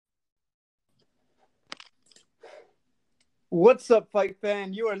What's up, fight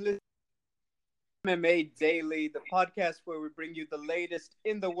fan? You are listening to MMA Daily, the podcast where we bring you the latest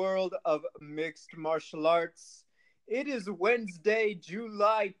in the world of mixed martial arts. It is Wednesday,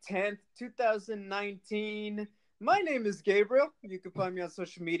 July 10th, 2019. My name is Gabriel. You can find me on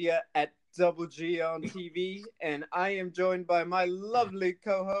social media at Double G on TV, and I am joined by my lovely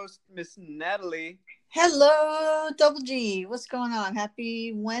co-host, Miss Natalie. Hello, Double G. What's going on?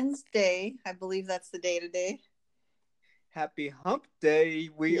 Happy Wednesday. I believe that's the day today. Happy Hump Day.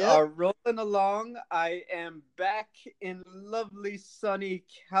 We Yep. are rolling along. I am back in lovely sunny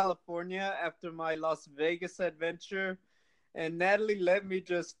California after my Las Vegas adventure. And Natalie, let me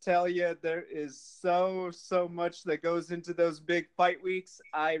just tell you, there is so much that goes into those big fight weeks.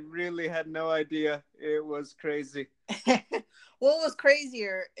 I really had no idea. It was crazy. What was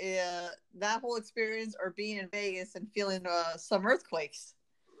crazier, that whole experience or being in Vegas and feeling some earthquakes?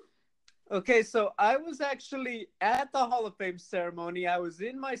 Okay, so I was actually at the Hall of Fame ceremony. I was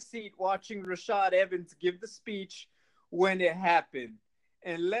in my seat watching Rashad Evans give the speech when it happened.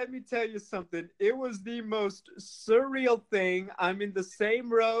 And let me tell you something, it was the most surreal thing. I'm in the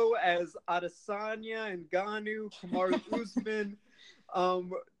same row as Adesanya and Ngannou, Kamaru Usman.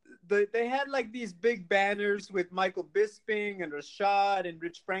 They had like these big banners with Michael Bisping and Rashad and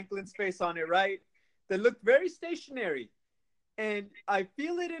Rich Franklin's face on it, right? They looked very stationary. And I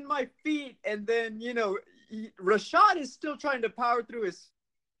feel it in my feet. And then, Rashad is still trying to power through his.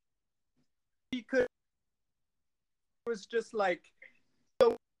 He could. It was just like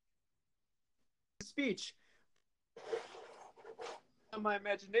so speech. In my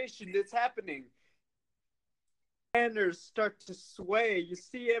imagination, it's happening. Banners start to sway. You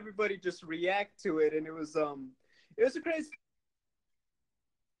see everybody just react to it, and it was a crazy.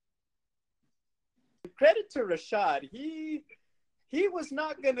 Credit to Rashad. He was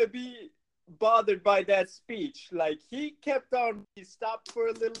not going to be bothered by that speech. Like, he kept on, he stopped for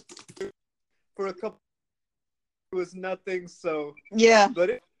a little, for a couple, it was nothing. So, yeah. But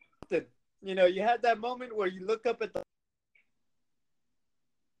it was something. You had that moment where you look up at the.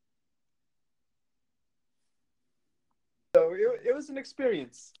 So, it was an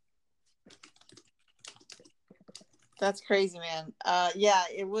experience. That's crazy, man. Yeah,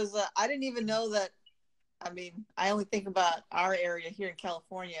 it was. I didn't even know that. I mean, I only think about our area here in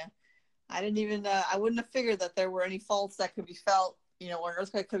California. I didn't even, I wouldn't have figured that there were any faults that could be felt, or an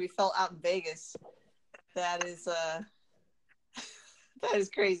earthquake could be felt out in Vegas. That is, that is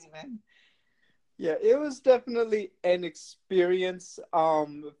crazy, man. Yeah, it was definitely an experience.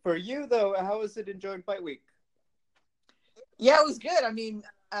 For you though, how was it enjoying Fight Week? Yeah, it was good. I mean,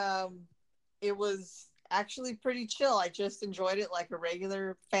 it was actually pretty chill. I just enjoyed it like a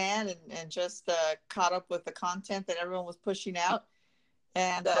regular fan and just caught up with the content that everyone was pushing out.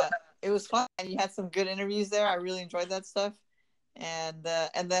 And it was fun. And you had some good interviews there. I really enjoyed that stuff. And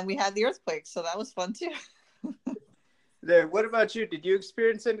then we had the earthquake, so that was fun too. There. What about you? Did you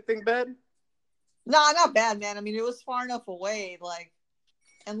experience anything bad? No, not bad, man. I mean, it was far enough away. Like,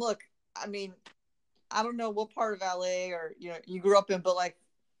 and look, I mean, I don't know what part of LA or you grew up in, but like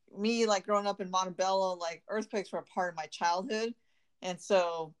me, like growing up in Montebello, like earthquakes were a part of my childhood, and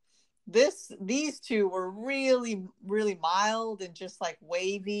so these two were really really mild and just like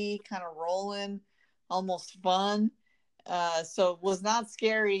wavy, kind of rolling, almost fun. So it was not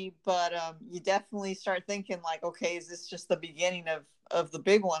scary, but you definitely start thinking like, okay, is this just the beginning of the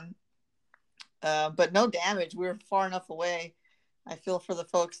big one? But no damage. We were far enough away. I feel for the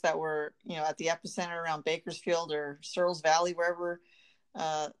folks that were, at the epicenter around Bakersfield or Searles Valley, wherever,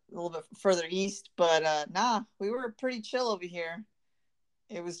 a little bit further east. But nah, we were pretty chill over here.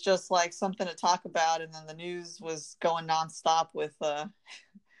 It was just like something to talk about, and then the news was going nonstop with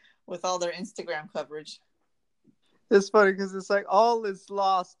with all their Instagram coverage. It's funny because it's like all is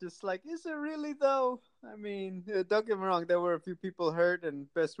lost. It's like, is it really though? I mean, don't get me wrong. There were a few people hurt,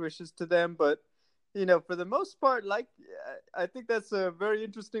 and best wishes to them. But for the most part, like, I think that's a very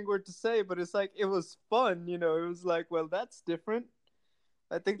interesting word to say. But it's like it was fun. It was like, well, that's different.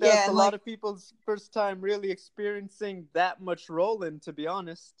 I think Yeah, that's a and lot like of people's first time really experiencing that much rolling. To be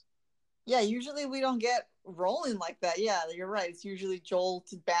honest. yeah, usually we don't get rolling like that. Yeah, you're right. It's usually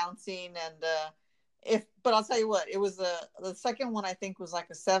jolt bouncing and but I'll tell you what, it was the second one I think was like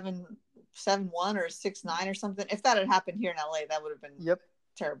a 7-1 or a 6-9 or something. If that had happened here in LA, that would have been Yep.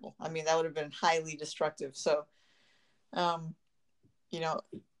 terrible. I mean, that would have been highly destructive. So, um, you know,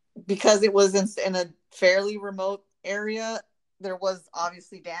 because it was in a fairly remote area, there was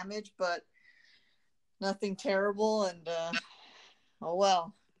obviously damage, but nothing terrible. And oh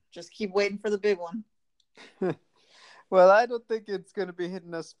well, just keep waiting for the big one. Well, I don't think it's going to be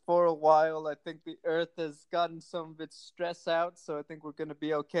hitting us for a while. I think the Earth has gotten some of its stress out, so I think we're going to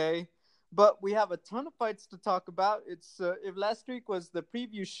be okay. But we have a ton of fights to talk about. It's if last week was the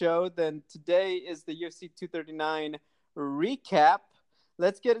preview show, then today is the UFC 239 recap.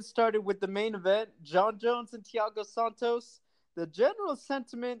 Let's get it started with the main event: John Jones and Thiago Santos. The general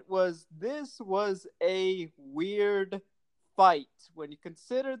sentiment was this was a weird fight when you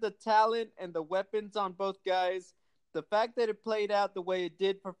consider the talent and the weapons on both guys. The fact that it played out the way it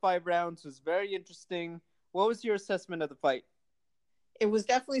did for 5 rounds was very interesting. What was your assessment of the fight? It was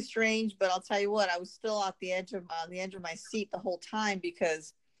definitely strange, but I'll tell you what, I was still at the edge of my seat the whole time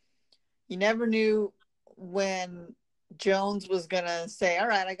because you never knew when Jones was gonna say, "All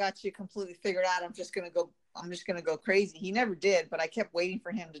right, I got you completely figured out. I'm just gonna go crazy." He never did, but I kept waiting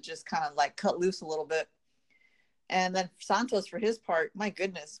for him to just kind of like cut loose a little bit. And then Santos, for his part, my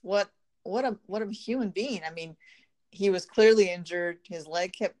goodness, what a human being. I mean, he was clearly injured. His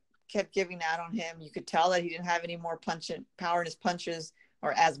leg kept giving out on him. You could tell that he didn't have any more power in his punches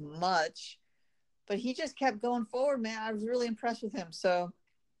or as much, but he just kept going forward, man. I was really impressed with him. So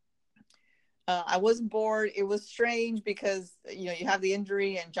I wasn't bored. It was strange because, you have the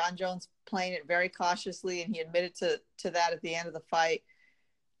injury and John Jones playing it very cautiously, and he admitted to that at the end of the fight.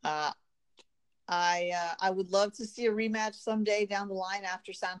 I would love to see a rematch someday down the line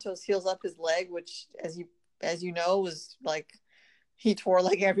after Santos heals up his leg, which, as you know, was like he tore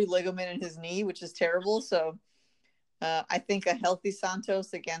like every ligament in his knee, which is terrible. So I think a healthy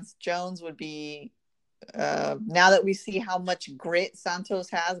Santos against Jones would be, now that we see how much grit Santos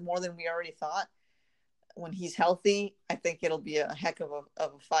has, more than we already thought, when he's healthy, I think it'll be a heck of a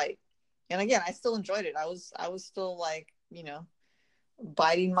fight. And again, I still enjoyed it. I was still like,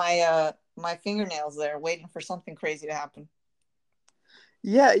 biting my fingernails there, waiting for something crazy to happen.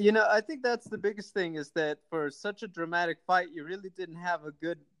 Yeah, I think that's the biggest thing is that for such a dramatic fight, you really didn't have a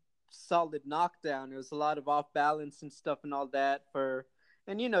good, solid knockdown. It was a lot of off balance and stuff and all that.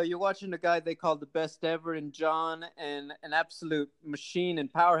 And you're watching a guy they call the best ever in John and an absolute machine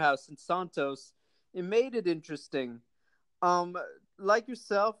and powerhouse in Santos. It made it interesting. Um, like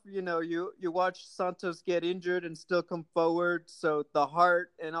yourself, you watch Santos get injured and still come forward. So the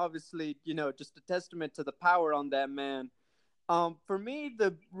heart and obviously, just a testament to the power on that man. For me,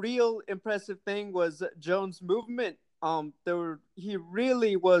 the real impressive thing was Jones' movement. He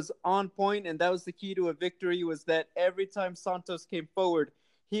really was on point, and that was the key to a victory. Was that every time Santos came forward,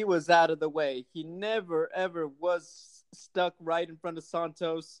 he was out of the way. He never ever was stuck right in front of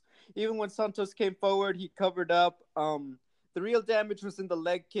Santos. Even when Santos came forward, he covered up. The real damage was in the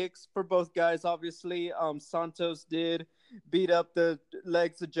leg kicks for both guys. Obviously, Santos did beat up the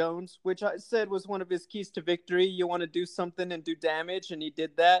legs of Jones, which I said was one of his keys to victory. You want to do something and do damage, and he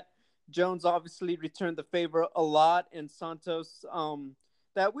did that. Jones obviously returned the favor a lot, and Santos,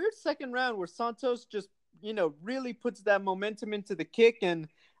 that weird second round where Santos just, really puts that momentum into the kick and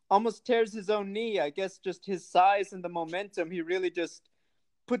almost tears his own knee. I guess just his size and the momentum, he really just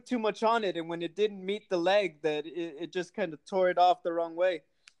put too much on it, and when it didn't meet the leg, that it just kind of tore it off the wrong way.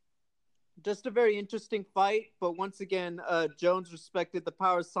 Just a very interesting fight, but once again, Jones respected the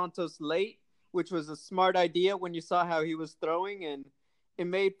power of Santos late, which was a smart idea when you saw how he was throwing, and it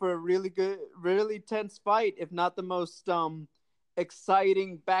made for a really good, really tense fight, if not the most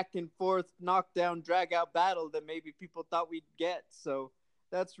exciting back and forth knockdown drag out battle that maybe people thought we'd get. So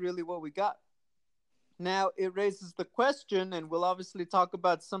that's really what we got. Now it raises the question, and we'll obviously talk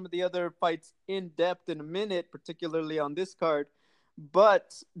about some of the other fights in depth in a minute, particularly on this card.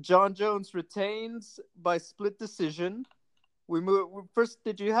 But John Jones retains by split decision. We move first.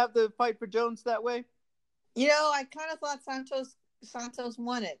 Did you have the fight for Jones that way? I kind of thought Santos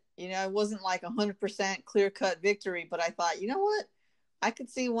won it. It wasn't like 100% clear cut victory, but I thought, you know what, I could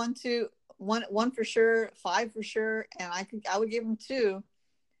see 1 for sure, 5 for sure, and I would give him 2.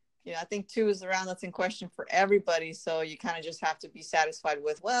 I think 2 is the round that's in question for everybody. So you kind of just have to be satisfied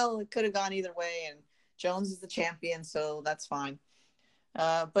with, well, it could have gone either way, and Jones is the champion, so that's fine.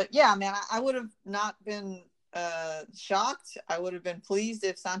 But yeah, man, I would have not been shocked. I would have been pleased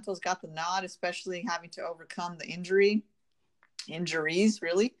if Santos got the nod, especially having to overcome the injuries,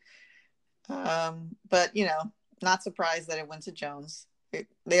 really. But not surprised that it went to Jones.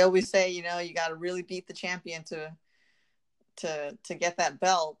 They always say, you got to really beat the champion to get that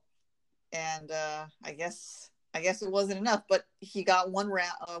belt. And I guess it wasn't enough, but he got one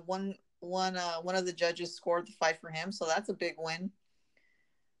round. One of the judges scored the fight for him, so that's a big win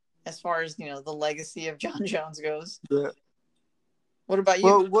as far as the legacy of John Jones goes. Yeah. What about you?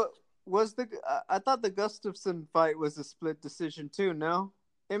 Well, what was I thought the Gustafsson fight was a split decision too. No,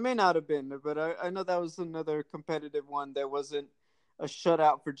 It may not have been, but I know that was another competitive one that wasn't a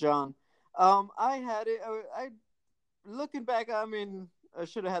shutout for John. I had it. I looking back, I mean, I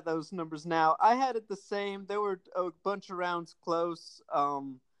should have had those numbers now. I had it the same. There were a bunch of rounds close.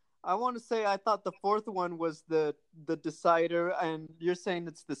 I want to say I thought the fourth one was the decider, and you're saying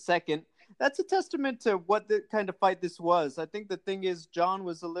it's the second. That's a testament to what the kind of fight this was. I think the thing is, John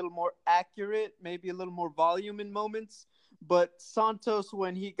was a little more accurate, maybe a little more volume in moments, but Santos,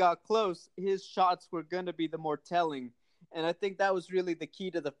 when he got close, his shots were going to be the more telling. And I think that was really the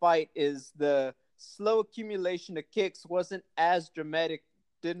key to the fight is the slow accumulation of kicks wasn't as dramatic,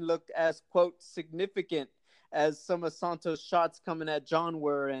 didn't look as, quote, significant as some of Santos' shots coming at John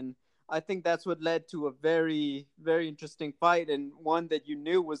were. And I think that's what led to a very, very interesting fight and one that you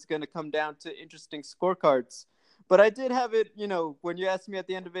knew was going to come down to interesting scorecards. But I did have it, when you asked me at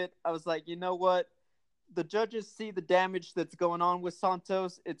the end of it, I was like, you know what? The judges see the damage that's going on with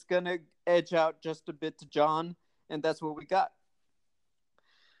Santos. It's going to edge out just a bit to John, and that's what we got.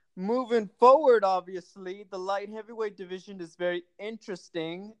 Moving forward, obviously, the light heavyweight division is very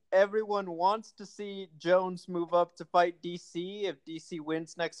interesting. Everyone wants to see Jones move up to fight DC if DC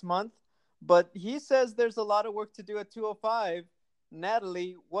wins next month, but he says there's a lot of work to do at 205.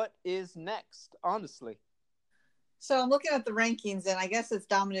 Natalie, what is next, honestly? So I'm looking at the rankings, and I guess it's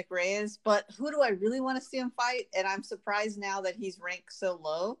Dominic Reyes, but who do I really want to see him fight? And I'm surprised now that he's ranked so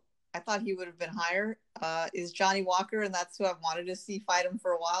low. I thought he would have been higher, is Johnny Walker, and that's who I've wanted to see fight him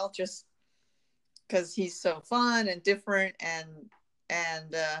for a while, just because he's so fun and different, and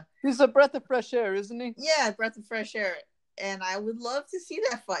he's a breath of fresh air, isn't he? Yeah, breath of fresh air, and I would love to see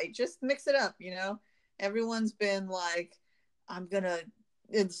that fight. Just mix it up, Everyone's been like,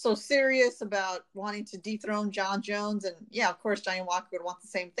 it's so serious about wanting to dethrone John Jones, and yeah, of course, Johnny Walker would want the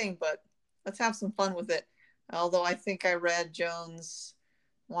same thing, but let's have some fun with it. Although I think I read Jones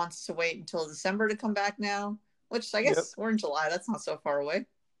wants to wait until December to come back now, which I guess we're in July. That's not so far away.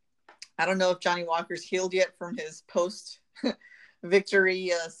 I don't know if Johnny Walker's healed yet from his post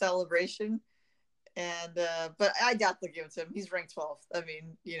victory celebration. And, but I doubt they'll give it to him. He's ranked 12th. I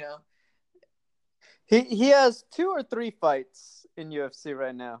mean, He has 2 or 3 fights in UFC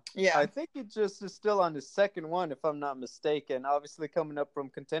right now. Yeah. I think he just is still on his second one, if I'm not mistaken, obviously coming up from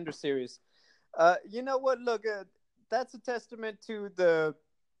Contender Series. You know what? Look, that's a testament to the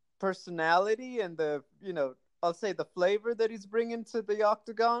personality and the, I'll say the flavor that he's bringing to the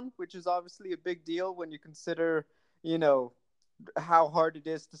octagon, which is obviously a big deal when you consider, how hard it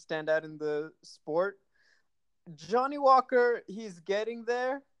is to stand out in the sport. Johnny Walker, he's getting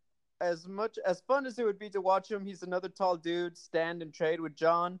there. As much as fun as it would be to watch him, he's another tall dude, stand and trade with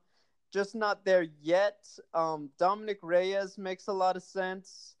John. Just not there yet. Dominic Reyes makes a lot of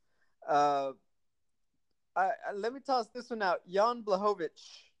sense. Let me toss this one out. Jan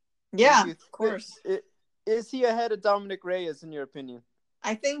Blachowicz. Yeah, of course. Is he ahead of Dominic Reyes, in your opinion?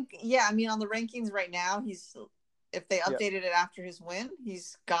 I think, yeah. I mean, on the rankings right now, if they updated it after his win,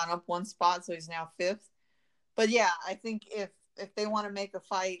 he's gone up 1 spot, so he's now 5th. But yeah, I think if they want to make a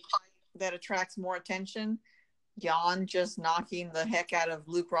fight that attracts more attention, Jan just knocking the heck out of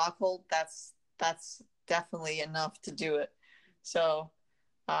Luke Rockhold, that's definitely enough to do it. So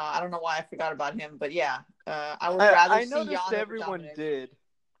I don't know why I forgot about him, but yeah, I would rather see Jan. I noticed everyone did.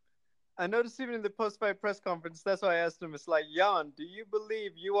 I noticed even in the post-fight press conference, that's why I asked him, it's like, Jan, do you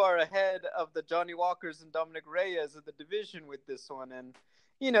believe you are ahead of the Johnny Walkers and Dominic Reyes of the division with this one? And,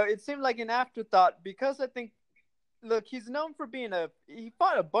 it seemed like an afterthought because I think, look, he's known for he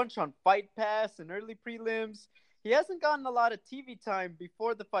fought a bunch on Fight Pass and early prelims. He hasn't gotten a lot of TV time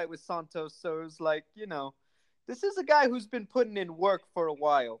before the fight with Santos. So it was like, this is a guy who's been putting in work for a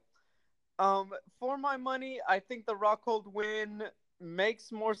while. For my money, I think the Rockhold win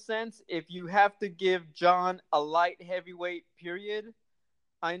makes more sense if you have to give John a light heavyweight period.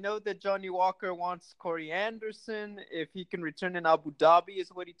 I know that Johnny Walker wants Corey Anderson. If he can return in Abu Dhabi is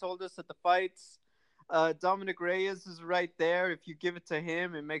what he told us at the fights. Dominic Reyes is right there. If you give it to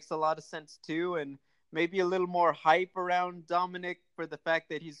him, it makes a lot of sense too. And maybe a little more hype around Dominic for the fact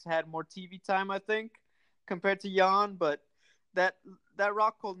that he's had more TV time, I think, compared to Jan. But that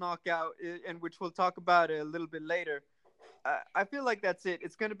Rockhold knockout, and which we'll talk about a little bit later, I feel like that's it.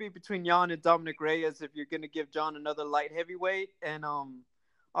 It's going to be between Jan and Dominic Reyes if you're going to give John another light heavyweight. And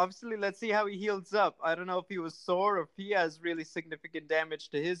obviously, let's see how he heals up. I don't know if he was sore or if he has really significant damage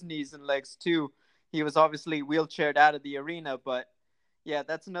to his knees and legs too. He was obviously wheelchaired out of the arena, but yeah,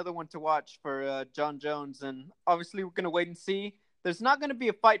 that's another one to watch for John Jones. And obviously, we're going to wait and see. There's not going to be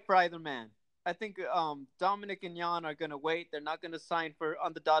a fight for either man. I think Dominic and Jan are going to wait. They're not going to sign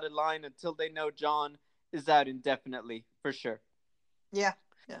on the dotted line until they know John is out indefinitely, for sure. Yeah,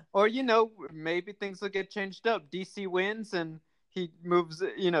 Yeah. Or, maybe things will get changed up. DC wins and he moves,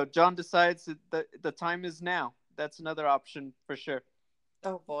 John decides that the time is now. That's another option for sure.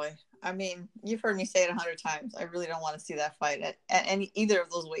 Oh boy. I mean, you've heard me say it 100 times. I really don't want to see that fight at any either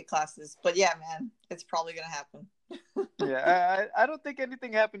of those weight classes. But yeah, man, it's probably gonna happen. Yeah, I don't think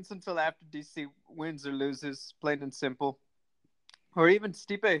anything happens until after DC wins or loses, plain and simple. Or even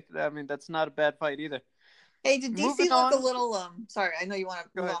Stipe. I mean, that's not a bad fight either. Hey, did DC Moving look a on. little sorry, I know you want to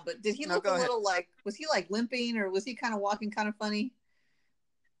Go move ahead. on, but did he No, look a go ahead. little like was he like limping or was he kind of walking kind of funny?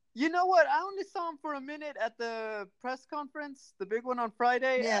 You know what? I only saw him for a minute at the press conference, the big one on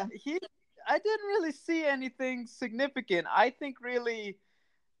Friday. Yeah. I didn't really see anything significant. I think really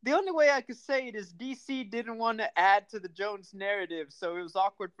the only way I could say it is DC didn't want to add to the Jones narrative, so it was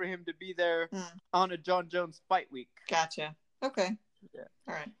awkward for him to be there on a John Jones fight week. Gotcha. Okay. Yeah.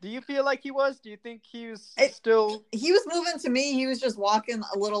 All right. Do you feel like he was? Do you think he was still? He was moving to me. He was just walking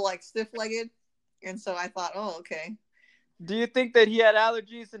a little like stiff-legged, and so I thought, oh, okay. Do you think that he had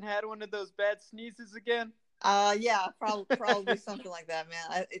allergies and had one of those bad sneezes again? Yeah, probably something like that,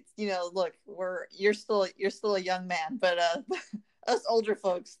 man. It's look, you're still a young man, but us older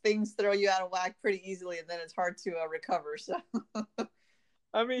folks, things throw you out of whack pretty easily, and then it's hard to recover. So,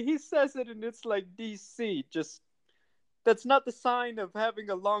 I mean, he says it, and it's like DC. Just that's not the sign of having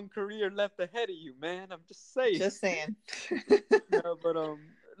a long career left ahead of you, man. I'm just saying. Just saying. No, but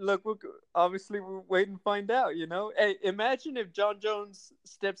look, obviously we'll wait and find out. Hey, imagine if John Jones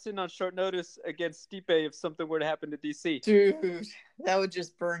steps in on short notice against Stipe if something were to happen to DC. Dude, that would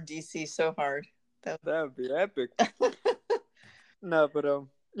just burn DC so hard. That would be epic. No, but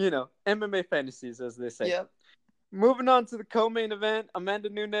MMA fantasies, as they say. Yep. Moving on to the co-main event, Amanda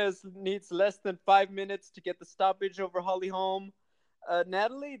Nunes needs less than 5 minutes to get the stoppage over Holly Holm.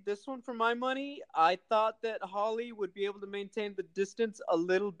 Natalie, this one for my money, I thought that Holly would be able to maintain the distance a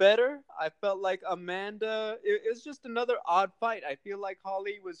little better. I felt like Amanda, it was just another odd fight. I feel like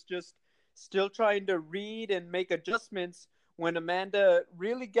Holly was just still trying to read and make adjustments when Amanda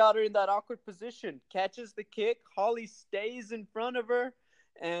really got her in that awkward position. Catches the kick, Holly stays in front of her,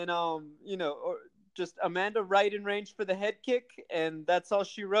 and just Amanda right in range for the head kick, and that's all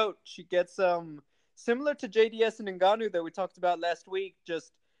she wrote. She gets similar to JDS and Ngannou that we talked about last week.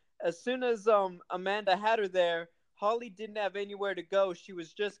 Just as soon as Amanda had her there, Holly didn't have anywhere to go. She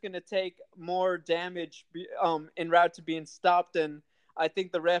was just gonna take more damage en route to being stopped, and I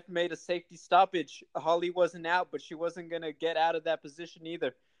think the ref made a safety stoppage. Holly wasn't out, but she wasn't gonna get out of that position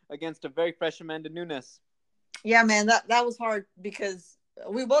either against a very fresh Amanda Nunes. Yeah, man, that was hard because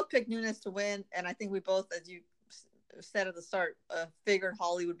we both picked Nunes to win, and I think we both, as you said at the start, figured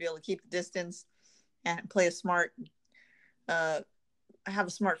Holly would be able to keep the distance and play a smart, have a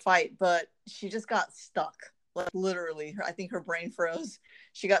smart fight. But she just got stuck, like literally. I think her brain froze.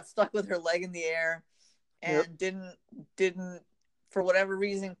 She got stuck with her leg in the air, and didn't for whatever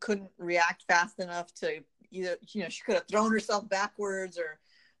reason couldn't react fast enough to either. She could have thrown herself backwards or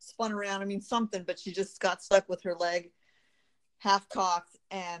spun around. I mean something, but she just got stuck with her leg half cocked,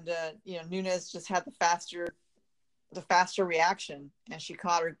 and Nunes just had the faster reaction, and she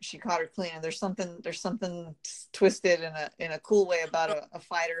caught her clean. And there's something twisted in a cool way about a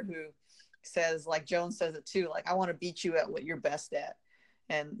fighter who says, like Jones says it too, like, I want to beat you at what you're best at,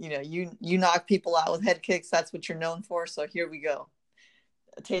 and you knock people out with head kicks. That's what you're known for. So here we go,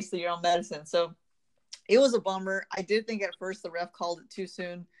 a taste of your own medicine. So it was a bummer. I did think at first the ref called it too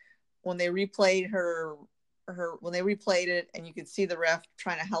soon. When they replayed it, and you could see the ref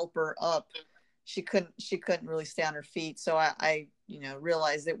trying to help her up, she couldn't really stay on her feet. So I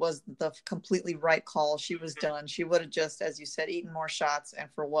realized it was the completely right call. She was done. She would have just, as you said, eaten more shots, and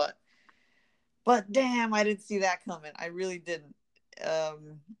for what? But damn, I didn't see that coming. I really didn't.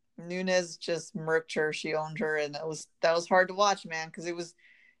 Nunes just murked her. She owned her, and that was hard to watch, man, because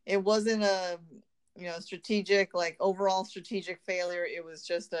it wasn't a strategic, like overall strategic failure. It was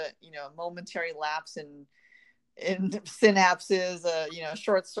just a momentary lapse in synapses,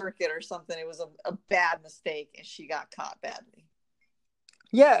 short circuit or something. It was a bad mistake, and she got caught badly.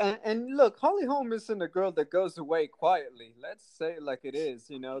 Yeah, and look, Holly Holm isn't a girl that goes away quietly. Let's say it like it is.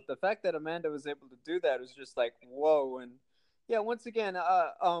 The fact that Amanda was able to do that was just like, whoa. And yeah, once again,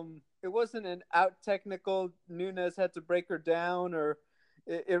 it wasn't an out technical. Nunes had to break her down, or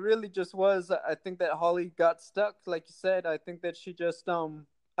it really just was. I think that Holly got stuck, like you said. I think that she just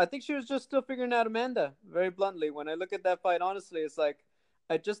I think she was just still figuring out Amanda, very bluntly. When I look at that fight, honestly, it's like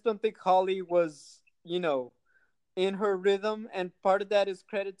I just don't think Holly was, in her rhythm, and part of that is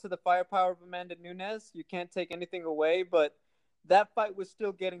credit to the firepower of Amanda Nunes. You can't take anything away, but that fight was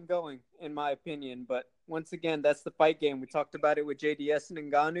still getting going, in my opinion. But once again, that's the fight game. We talked about it with JDS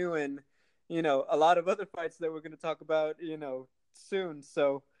and Ngannou, and a lot of other fights that we're going to talk about, soon.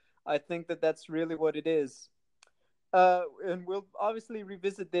 So I think that that's really what it is. And we'll obviously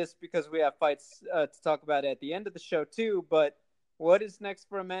revisit this because we have fights to talk about at the end of the show too. But what is next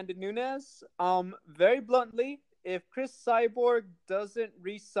for Amanda Nunes? Very bluntly, if Chris Cyborg doesn't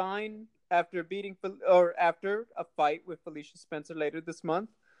re-sign after after a fight with Felicia Spencer later this month,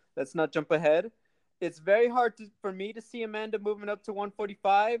 let's not jump ahead. It's very hard for me to see Amanda moving up to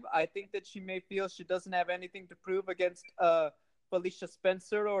 145. I think that she may feel she doesn't have anything to prove against Felicia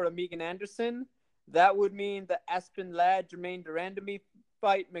Spencer or a Megan Anderson. That would mean the Aspen Ladd Jermaine Durandamy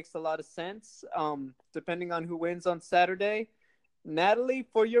fight makes a lot of sense, depending on who wins on Saturday. Natalie,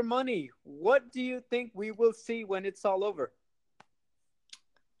 for your money, what do you think we will see when it's all over?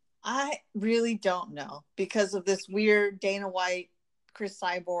 I really don't know because of this weird Dana White, Chris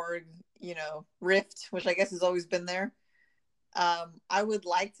Cyborg, rift, which I guess has always been there. I would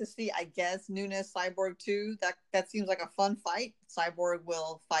like to see, I guess, Nunes Cyborg too. That seems like a fun fight. Cyborg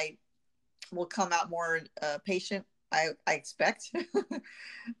will come out more patient. I expect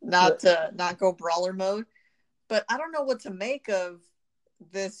not go brawler mode. But I don't know what to make of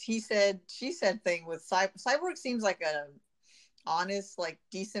this he said she said thing with Cyborg. Seems like a honest, like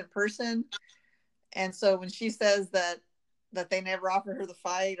decent person, and so when she says that they never offered her the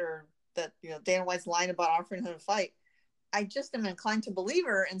fight, or that Dana White's lying about offering her the fight, I just am inclined to believe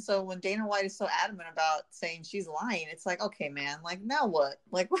her. And so when Dana White is so adamant about saying she's lying, it's like, okay, man, like now what?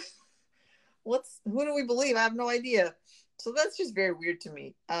 Like who do we believe? I have no idea. So that's just very weird to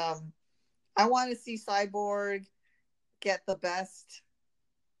me. I want to see Cyborg get the best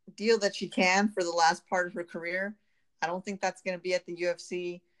deal that she can for the last part of her career. I don't think that's going to be at the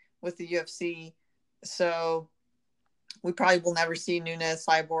UFC with the UFC. So we probably will never see Nunes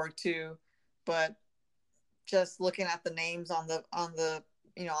Cyborg too. But just looking at the names on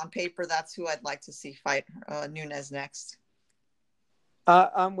paper, that's who I'd like to see fight Nunes next.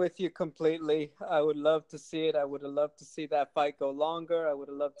 I'm with you completely. I would love to see it. I would have loved to see that fight go longer. I would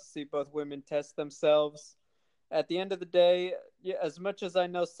have loved to see both women test themselves. At the end of the day, as much as I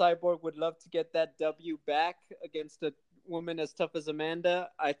know Cyborg would love to get that W back against a woman as tough as Amanda,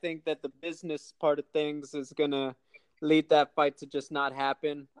 I think that the business part of things is going to lead that fight to just not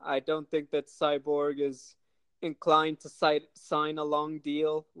happen. I don't think that Cyborg is inclined to sign a long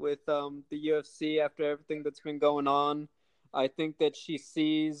deal with the UFC after everything that's been going on. I think that she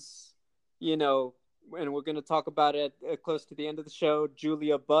sees, and we're going to talk about it close to the end of the show,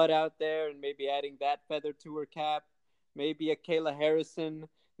 Julia Budd out there and maybe adding that feather to her cap, maybe a Kayla Harrison,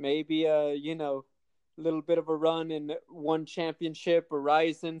 maybe a, little bit of a run in one championship or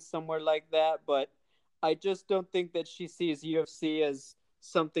Ryzen, somewhere like that. But I just don't think that she sees UFC as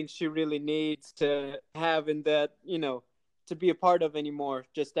something she really needs to have in that, to be a part of anymore,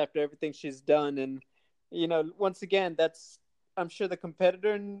 just after everything she's done. And, once again, I'm sure the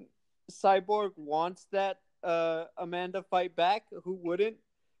competitor in Cyborg wants that Amanda fight back. Who wouldn't?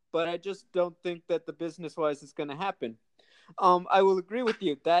 But I just don't think that the business-wise is going to happen. I will agree with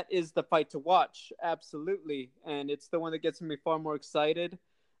you. That is the fight to watch, absolutely, and it's the one that gets me far more excited.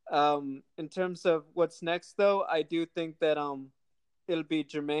 In terms of what's next, though, I do think that it'll be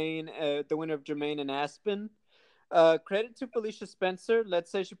Jermaine, the winner of Jermaine and Aspen. Credit to Felicia Spencer.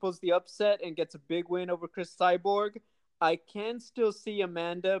 Let's say she pulls the upset and gets a big win over Chris Cyborg. I can still see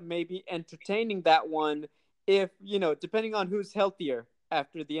Amanda maybe entertaining that one if, depending on who's healthier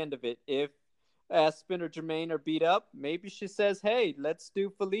after the end of it. If Aspen or Jermaine are beat up, maybe she says, hey, let's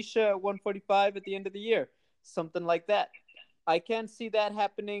do Felicia at 145 at the end of the year. Something like that. I can see that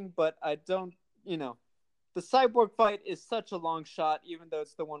happening, but I don't, the Cyborg fight is such a long shot, even though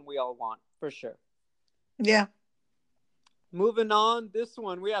it's the one we all want, for sure. Yeah. Moving on, this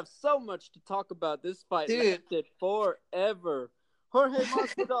one, we have so much to talk about. This fight lasted forever. Jorge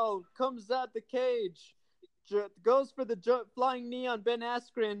Masvidal comes out the cage, goes for the flying knee on Ben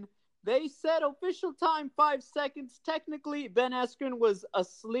Askren. They said official time 5 seconds. Technically, Ben Askren was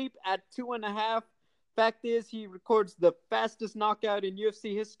asleep at 2.5. Fact is, he records the fastest knockout in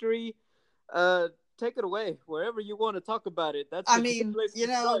UFC history. Take it away, wherever you want to talk about it.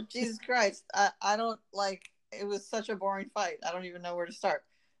 Jesus Christ, I don't like. It was such a boring fight. I don't even know where to start.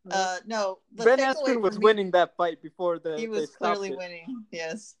 No, Ben Askren was winning that fight before he was clearly winning.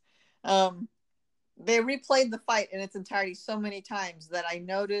 Yes. They replayed the fight in its entirety so many times that I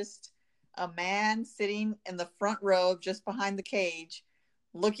noticed a man sitting in the front row just behind the cage,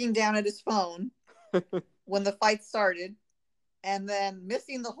 looking down at his phone when the fight started. and then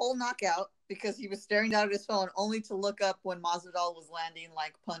missing the whole knockout because he was staring down at his phone, only to look up when Masvidal was landing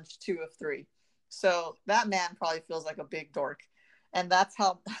like punch 2 of 3. So that man probably feels like a big dork. And that's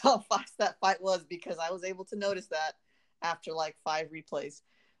how fast that fight was, because I was able to notice that after like 5 replays.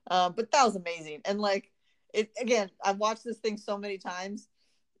 But that was amazing. And like, it again, I've watched this thing so many times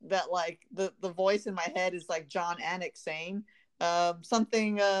that like the voice in my head is like John Anik saying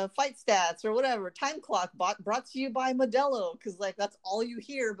something fight stats or whatever, time clock brought to you by Modelo, because like that's all you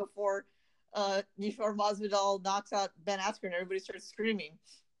hear before Masvidal knocks out Ben Askren. Everybody starts screaming.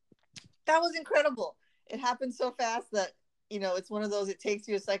 That was incredible. It happened so fast that, you know, it's one of those, it takes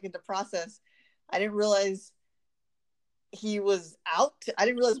you a second to process. I didn't realize he was out. I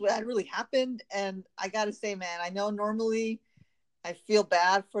didn't realize what had really happened. And I got to say, man, I know normally I feel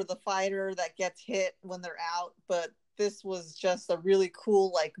bad for the fighter that gets hit when they're out, but this was just a really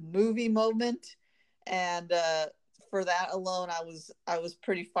cool, like, movie moment. And for that alone, I was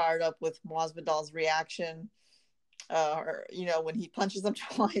pretty fired up with Masvidal's reaction. Or, you know, when he punches him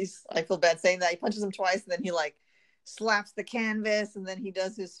twice, I feel bad saying that. He punches him twice, and then he like slaps the canvas, and then he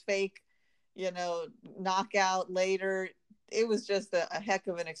does his fake, you know, knockout later. It was just a heck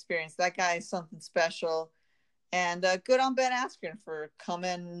of an experience. That guy is something special. And good on Ben Askren for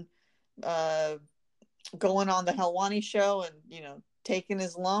coming, going on the Helwani show and, you know, taking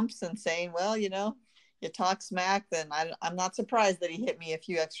his lumps and saying, well, you know, you talk smack, then I'm not surprised that he hit me a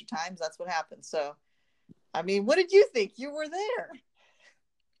few extra times. That's what happened. So, I mean, what did you think? You were there.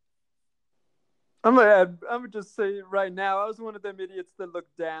 I'm gonna just say right now, I was one of them idiots that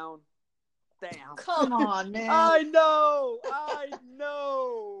looked down. Damn. Come on, man. I know,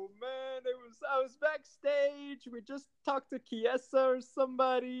 man. I was backstage. We just talked to Chiesa or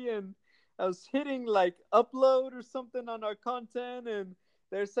somebody, and I was hitting like upload or something on our content, and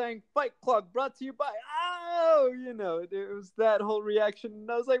they're saying Fight Clock brought to you by, you know, it was that whole reaction.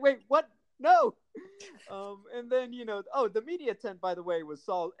 And I was like, wait, what? No. And then, you know, the media tent, by the way, was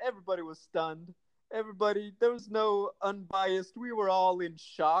all, everybody was stunned. Everybody, there was no unbiased. We were all in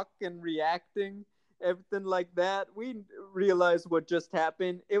shock and reacting, everything like that. We realized what just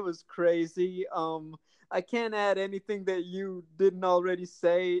happened. It was crazy. I can't add anything that you didn't already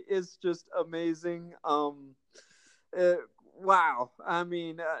say. It's just amazing. Wow. I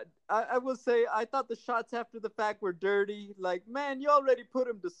mean, I will say I thought the shots after the fact were dirty. Like, man, you already put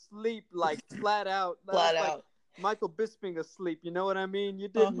him to sleep, like flat out. Flat out. Like Michael Bisping asleep. You know what I mean? You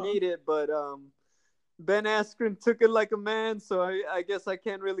didn't need it, but Ben Askren took it like a man, so I guess I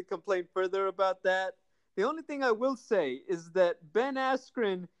can't really complain further about that. The only thing I will say is that Ben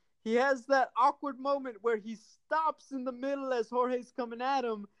Askren, he has that awkward moment where he stops in the middle as Jorge's coming at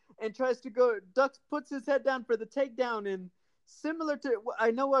him and tries to go, puts his head down for the takedown. And similar to,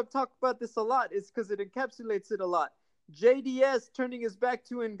 I know I've talked about this a lot, it's because it encapsulates it a lot. JDS turning his back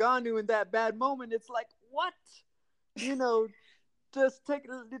to Ngannou in that bad moment, it's like, what? You know, just take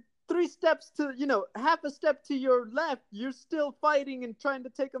 3 steps to, you know, half a step to your left, you're still fighting and trying to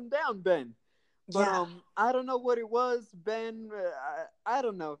take him down, Ben. But yeah. I don't know what it was, Ben. I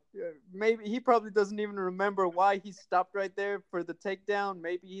don't know. Maybe he probably doesn't even remember why he stopped right there for the takedown.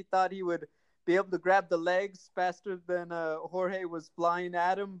 Maybe he thought he would be able to grab the legs faster than Jorge was flying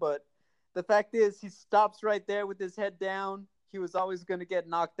at him. But the fact is, he stops right there with his head down. He was always going to get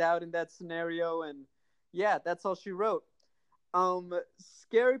knocked out in that scenario. And yeah, that's all she wrote.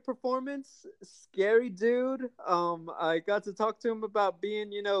 Scary performance, scary dude. I got to talk to him about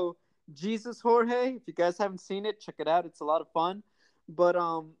being, you know, Jesus Jorge. If you guys haven't seen it, check it out. It's a lot of fun. But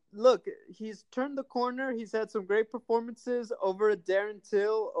look, he's turned the corner. He's had some great performances over Darren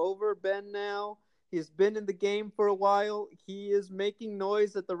Till, over Ben now. He's been in the game for a while. He is making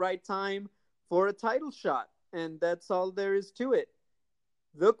noise at the right time for a title shot, and that's all there is to it.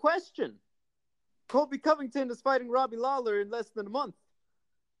 The question: Colby Covington is fighting Robbie Lawler in less than a month.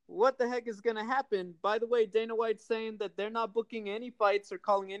 What the heck is going to happen? By the way, Dana White's saying that they're not booking any fights or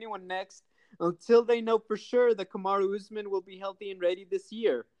calling anyone next until they know for sure that Kamaru Usman will be healthy and ready this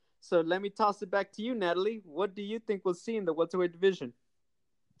year. So let me toss it back to you, Natalie. What do you think we'll see in the welterweight division?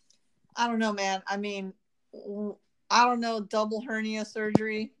 I don't know, man. I mean, I don't know. Double hernia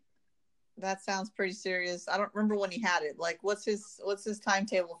surgery. That sounds pretty serious. I don't remember when he had it. Like, what's his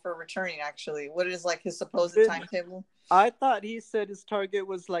timetable for returning, actually? What is, like, his supposed timetable? I thought he said his target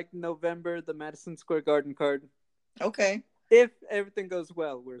was, like, November, the Madison Square Garden card. Okay. If everything goes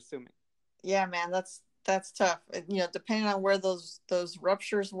well, we're assuming. Yeah, man, that's tough. You know, depending on where those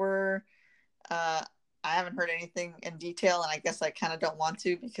ruptures were, I haven't heard anything in detail, and I guess I kind of don't want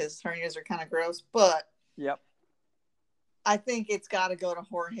to because hernias are kind of gross. But yep, I think it's got to go to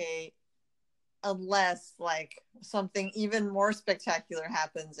Jorge unless like something even more spectacular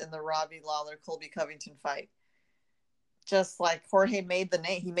happens in the Robbie Lawler Colby Covington fight. Just like Jorge made the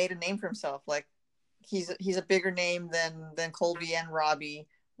name, he made a name for himself. Like he's a bigger name than Colby and Robbie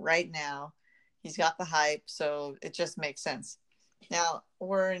right now. He's got the hype, so it just makes sense. Now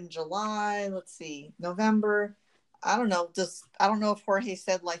we're in July. Let's see, November. I don't know. I don't know if Jorge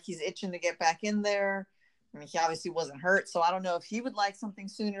said like he's itching to get back in there. I mean, he obviously wasn't hurt, so I don't know if he would like something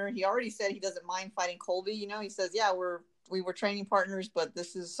sooner. He already said he doesn't mind fighting Colby. You know, he says, "Yeah, we were training partners, but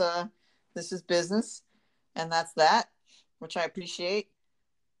this is business, and that's that," which I appreciate.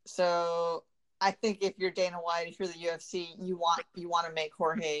 So I think if you're Dana White, if you're the UFC, you want to make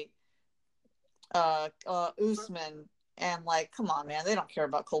Jorge Usman, and like, come on, man, they don't care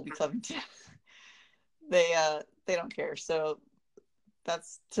about Colby Covington. they don't care. So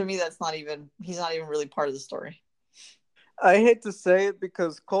that's, to me, he's not even really part of the story. I hate to say it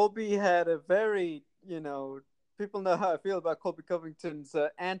because Colby had a very, people know how I feel about Colby Covington's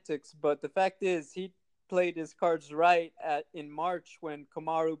antics, but the fact is he played his cards right in March when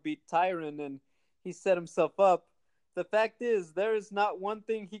Kamaru beat Tyron and he set himself up. The fact is there is not one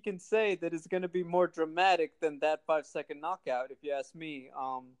thing he can say that is going to be more dramatic than that 5-second knockout, if you ask me.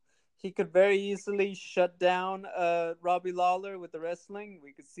 He could very easily shut down Robbie Lawler with the wrestling.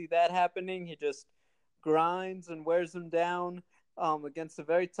 We could see that happening. He just grinds and wears him down against a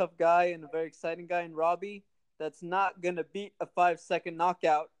very tough guy and a very exciting guy in Robbie. That's not going to beat a 5-second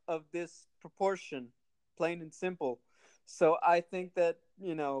knockout of this proportion, plain and simple. So I think that,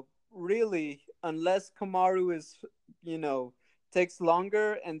 really, unless Kamaru is, takes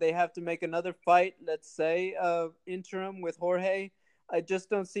longer and they have to make another fight, let's say, interim with Jorge, I just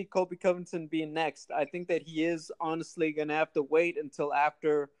don't see Colby Covington being next. I think that he is honestly going to have to wait until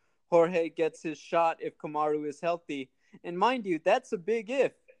after Jorge gets his shot if Kamaru is healthy. And mind you, that's a big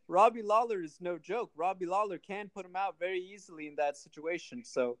if. Robbie Lawler is no joke. Robbie Lawler can put him out very easily in that situation.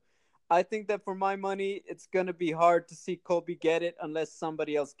 So I think that for my money, it's going to be hard to see Colby get it unless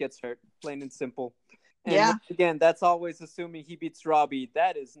somebody else gets hurt, plain and simple. And yeah, again, that's always assuming he beats Robbie.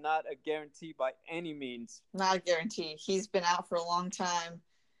 That is not a guarantee by any means. Not a guarantee. He's been out for a long time.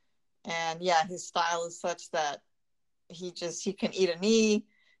 And yeah, his style is such that he can eat a knee.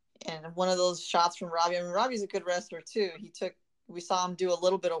 And one of those shots from Robbie, I mean, Robbie's a good wrestler too. We saw him do a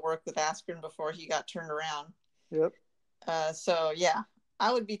little bit of work with Askren before he got turned around. Yep. So yeah,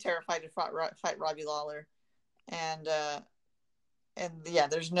 I would be terrified to fight Robbie Lawler. And yeah,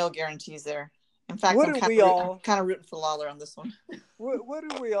 there's no guarantees there. In fact, I'm kind of rooting for Lawler on this one.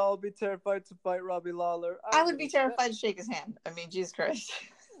 Wouldn't we all be terrified to fight Robbie Lawler? I would be terrified to shake his hand. I mean, Jesus Christ.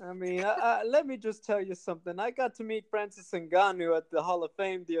 I mean, let me just tell you something. I got to meet Francis Ngannou at the Hall of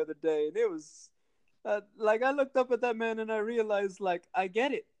Fame the other day, and it was like I looked up at that man and I realized, like, I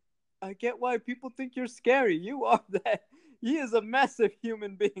get it. I get why people think you're scary. You are that. He is a massive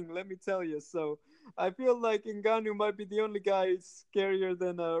human being, let me tell you. So I feel like Ngannou might be the only guy scarier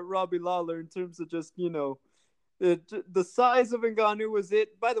than Robbie Lawler in terms of just, the size of Ngannou was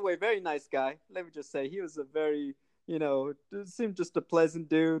it. By the way, very nice guy. Let me just say, he was a very, seemed just a pleasant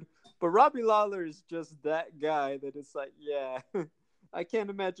dude. But Robbie Lawler is just that guy that it's like, yeah, I can't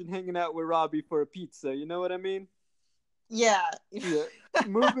imagine hanging out with Robbie for a pizza. You know what I mean? Yeah. Yeah.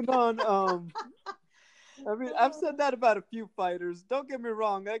 Moving on. I mean, I've said that about a few fighters. Don't get me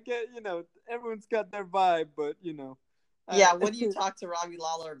wrong. I get, everyone's got their vibe, but, Yeah, what do you talk to Robbie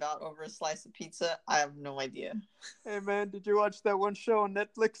Lawler about over a slice of pizza? I have no idea. Hey, man, did you watch that one show on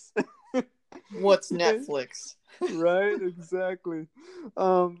Netflix? What's Netflix? Right, exactly.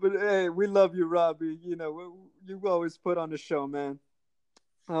 But, hey, we love you, Robbie. You always put on the show, man.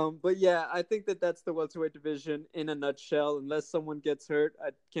 But, yeah, I think that's the welterweight division in a nutshell. Unless someone gets hurt, I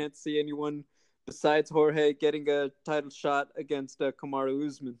can't see anyone besides Jorge getting a title shot against Kamaru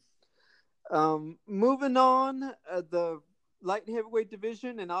Usman. Moving on, the light heavyweight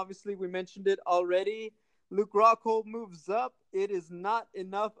division, and obviously we mentioned it already. Luke Rockhold moves up. It is not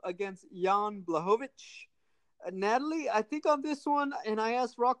enough against Jan Blachowicz. Natalie, I think on this one, and I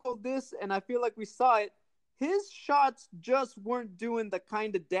asked Rockhold this, and I feel like we saw it, his shots just weren't doing the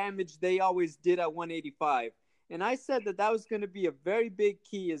kind of damage they always did at 185. And I said that was going to be a very big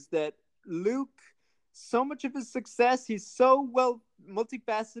key, is that Luke, so much of his success, he's so well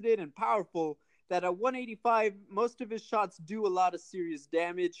multifaceted and powerful that at 185, most of his shots do a lot of serious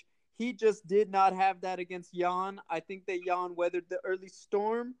damage. He just did not have that against Jan. I think that Jan weathered the early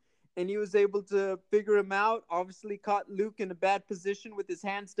storm and he was able to figure him out. Obviously caught Luke in a bad position with his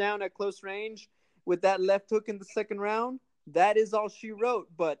hands down at close range with that left hook in the second round. That is all she wrote.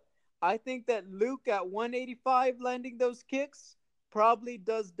 But I think that Luke at 185 landing those kicks, probably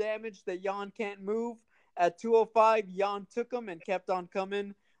does damage that Jan can't move. At 205, Jan took him and kept on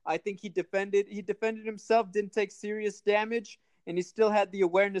coming. I think he defended himself, didn't take serious damage, and he still had the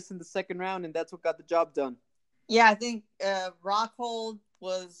awareness in the second round, and that's what got the job done. Yeah, I think Rockhold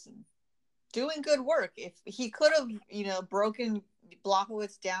was doing good work. If he could have, broken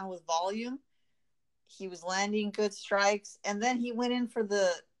Blachowicz down with volume, he was landing good strikes, and then he went in for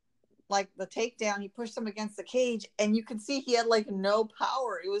the takedown. He pushed him against the cage, and you could see he had like no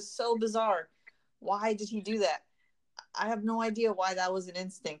power. It was so bizarre. Why did he do that? I have no idea why that was an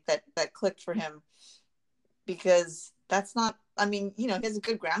instinct that clicked for him, because that's not. I mean, he has a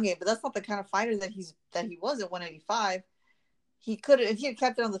good ground game, but that's not the kind of fighter that he was at 185. He could have, if he had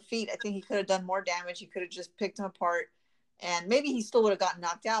kept it on the feet, I think he could have done more damage. He could have just picked him apart, and maybe he still would have gotten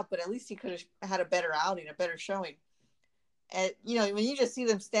knocked out, but at least he could have had a better outing, a better showing. And when you just see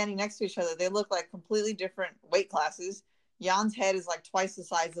them standing next to each other, they look like completely different weight classes. Jan's head is like twice the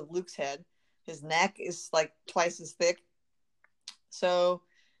size of Luke's head. His neck is like twice as thick. So,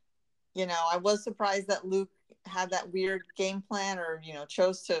 I was surprised that Luke had that weird game plan, or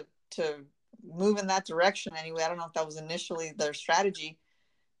chose to move in that direction anyway. I don't know if that was initially their strategy,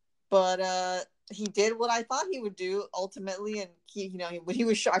 but he did what I thought he would do ultimately, and when he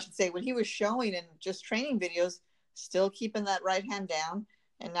was showing in just training videos, still keeping that right hand down.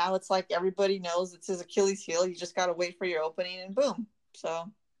 And now it's like everybody knows it's his Achilles heel. You just got to wait for your opening, and boom.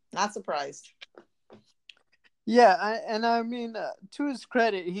 So, not surprised. Yeah, I mean, to his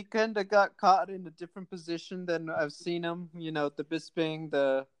credit, he kind of got caught in a different position than I've seen him. The Bisping,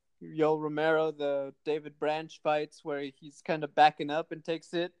 the Yoel Romero, the David Branch fights where he's kind of backing up and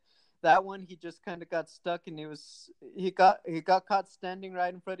takes it. That one, he just kind of got stuck, and he got caught standing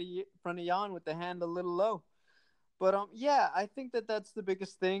right in front of Jan with the hand a little low. But yeah, I think that's the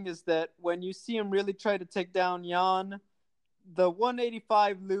biggest thing, is that when you see him really try to take down Jan, the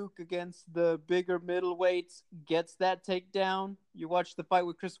 185 Luke against the bigger middleweights gets that takedown. You watch the fight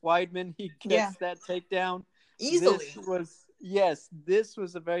with Chris Weidman, he gets that takedown easily. This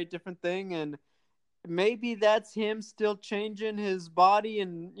was a very different thing, and maybe that's him still changing his body,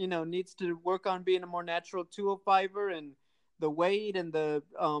 and needs to work on being a more natural 205er, and the weight and the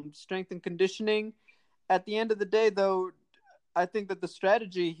strength and conditioning. At the end of the day, though, I think that the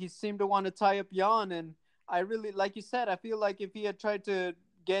strategy, he seemed to want to tie up Jan, and I really, like you said, I feel like if he had tried to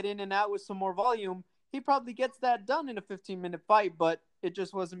get in and out with some more volume, he probably gets that done in a 15-minute fight, but it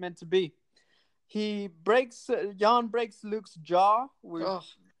just wasn't meant to be. Jan breaks Luke's jaw. We're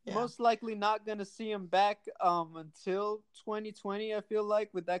most likely not going to see him back until 2020, I feel like,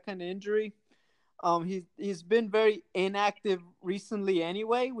 with that kind of injury. He's been very inactive recently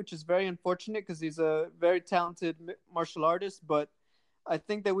anyway, which is very unfortunate because he's a very talented martial artist, but I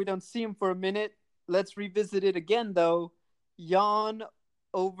think that we don't see him for a minute. Let's revisit it again, though. Jan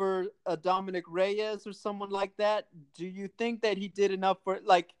over a Dominic Reyes or someone like that. Do you think that he did enough for,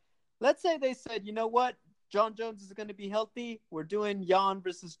 like, let's say they said, you know what, Jon Jones is going to be healthy. We're doing Jan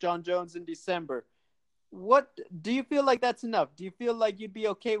versus Jon Jones in December. What do you feel like that's enough? Do you feel like you'd be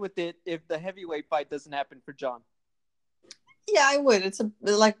okay with it if the heavyweight fight doesn't happen for Jon? Yeah, I would. It's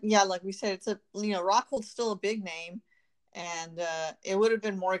like we said, it's Rockhold's still a big name. And it would have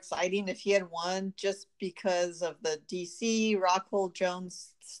been more exciting if he had won, just because of the DC Rockhold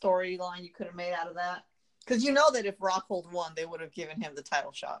Jones storyline you could have made out of that. Because that if Rockhold won, they would have given him the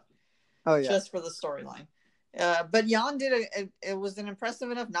title shot. Oh yeah, just for the storyline. But Jan did it was an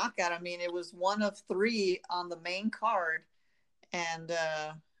impressive enough knockout. I mean, it was one of 3 on the main card, and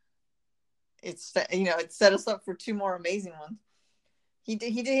it set us up for 2 more amazing ones. He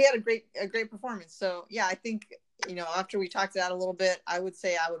had a great performance. So yeah, I think. After we talked it out a little bit, I would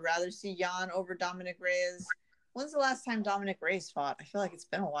say I would rather see Jan over Dominic Reyes. When's the last time Dominic Reyes fought? I feel like it's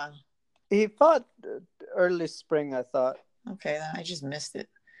been a while. He fought early spring, I thought. Okay, then I just missed it.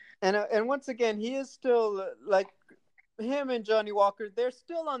 And once again, he is still, like, him and Johnny Walker, they're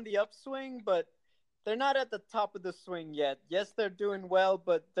still on the upswing, but they're not at the top of the swing yet. Yes, they're doing well,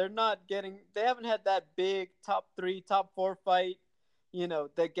 but they haven't had that big top 3, top 4 fight,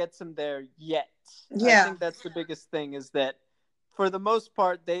 that gets them there yet. Yeah. I think that's the biggest thing, is that for the most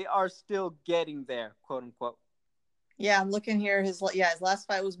part, they are still getting there, quote unquote. Yeah, I'm looking here. His last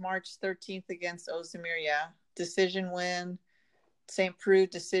fight was March 13th against Ozdemir. Yeah. Decision win. St. Preux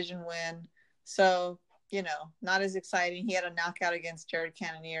decision win. So, not as exciting. He had a knockout against Jared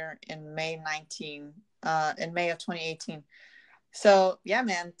Cannonier in May of 2018. So, yeah,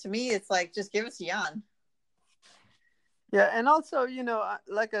 man, to me, it's like, just give us Jan. Yeah, and also,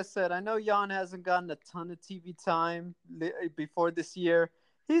 like I said, I know Jan hasn't gotten a ton of TV time before this year,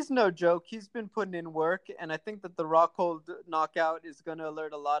 He's no joke. He's been putting in work, and I think that the Rockhold knockout is going to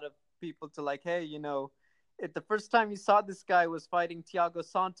alert a lot of people to like, hey, if the first time you saw this guy was fighting Thiago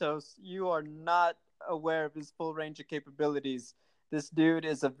Santos, you are not aware of his full range of capabilities. This dude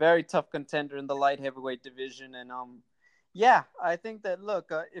is a very tough contender in the light heavyweight division, and yeah, I think that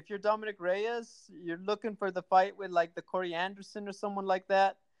look, if you're Dominic Reyes, you're looking for the fight with like the Corey Anderson or someone like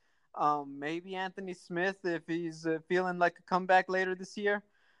that. Maybe Anthony Smith if he's feeling like a comeback later this year,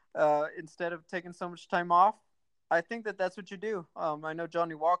 instead of taking so much time off. I think that that's what you do. I know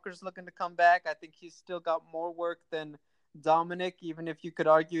Johnny Walker's looking to come back. I think he's still got more work than Dominic, even if you could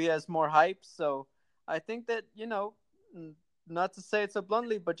argue he has more hype. So I think that, not to say it so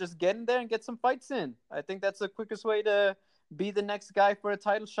bluntly, but just get in there and get some fights in. I think that's the quickest way to be the next guy for a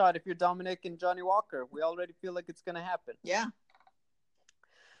title shot if you're Dominic and Johnny Walker. We already feel like it's going to happen. Yeah.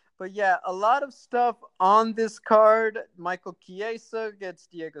 But yeah, a lot of stuff on this card. Michael Chiesa gets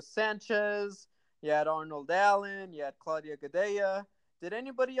Diego Sanchez. You had Arnold Allen. You had Claudia Gadelha. Did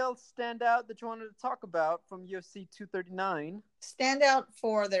anybody else stand out that you wanted to talk about from UFC 239? Stand out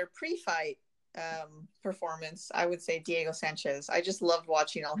for their pre-fight performance, I would say Diego Sanchez. I just loved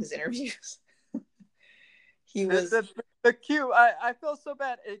watching all his interviews. He was the cue. I feel so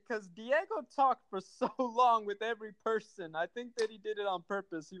bad because Diego talked for so long with every person. I think that he did it on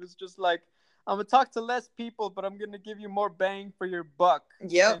purpose. He was just like, I'm gonna talk to less people, but I'm gonna give you more bang for your buck.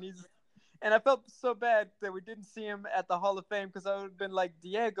 Yep. And I felt so bad that we didn't see him at the Hall of Fame because I would have been like,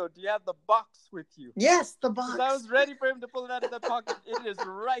 Diego, do you have the box with you? Yes, the box. I was ready for him to pull it out of the pocket. It is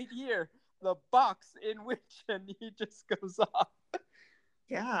right here, the box in which, and he just goes off.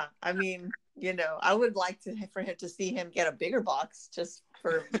 Yeah, I mean, I would like for him to see him get a bigger box just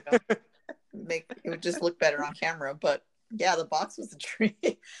for make it would just look better on camera. But yeah, the box was a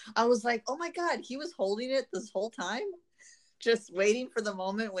treat. I was like, oh my God, he was holding it this whole time, just waiting for the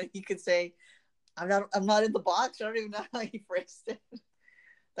moment when he could say, I'm not in the box. I don't even know how he phrased it.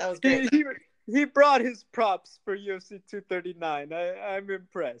 That was great. He brought his props for UFC 239. I'm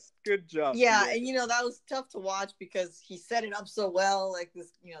impressed. Good job. Yeah, Diego. And that was tough to watch because he set it up so well, like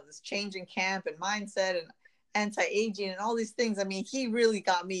this, this change in camp and mindset and anti-aging and all these things. I mean, he really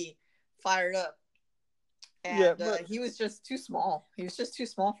got me fired up. And he was just too small. He was just too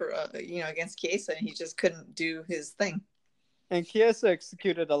small for against Chiesa, and he just couldn't do his thing. And Chiesa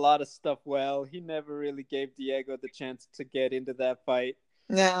executed a lot of stuff well. He never really gave Diego the chance to get into that fight.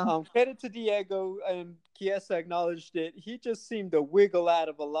 No. Credit to Diego, and Chiesa acknowledged it. He just seemed to wiggle out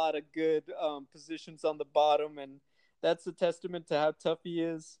of a lot of good positions on the bottom, and that's a testament to how tough he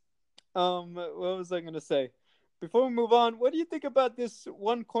is. What was I going to say? Before we move on, what do you think about this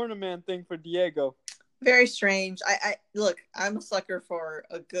one corner man thing for Diego? Very strange. I look, I'm a sucker for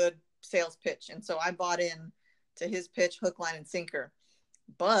a good sales pitch, and so I bought in to his pitch, hook, line, and sinker.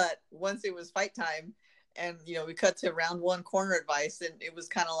 But once it was fight time, and, we cut to round one corner advice, and it was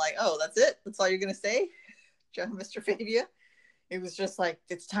kind of like, oh, that's it? That's all you're going to say, Mr. Fabia? It was just like,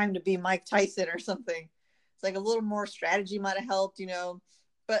 it's time to be Mike Tyson or something. It's like a little more strategy might have helped,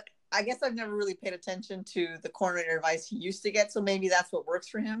 But I guess I've never really paid attention to the corner advice he used to get, so maybe that's what works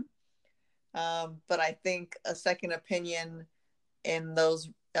for him. But I think a second opinion in those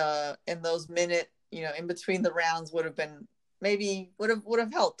minute, in between the rounds would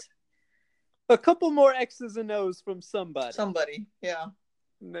have helped. A couple more X's and O's from somebody. Yeah.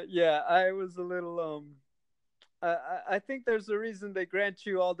 Yeah, I was a little I think there's a reason they grant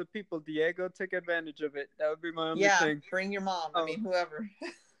you all the people. Diego, take advantage of it. That would be my only thing. Yeah, bring your mom. I mean, whoever.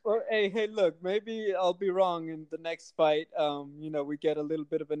 Well, hey, look, maybe I'll be wrong in the next fight. We get a little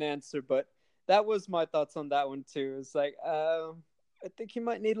bit of an answer, but that was my thoughts on that one too. It's like, I think he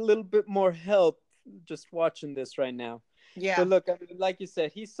might need a little bit more help just watching this right now. Yeah. But look, like you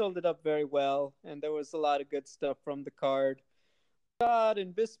said, he sold it up very well, and there was a lot of good stuff from the card. God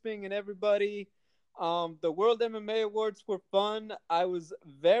and Bisping and everybody. The World MMA Awards were fun. I was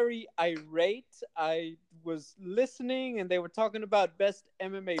very irate. I was listening, and they were talking about best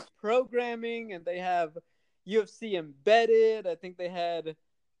MMA programming, and they have UFC embedded. I think they had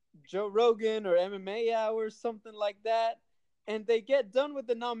Joe Rogan or MMA Hours, something like that. And they get done with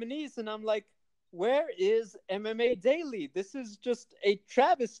the nominees, and I'm like, where is MMA Daily? This is just a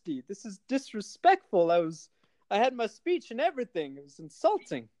travesty. This is disrespectful. I had my speech and everything. It was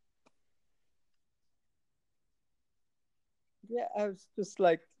insulting. Yeah, I was just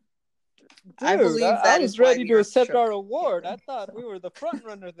like, dude, I was ready to accept our award. I thought we were the front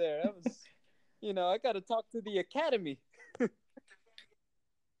runner there. I was, I got to talk to the Academy.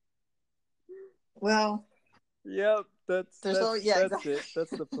 Well. Yep, that's it.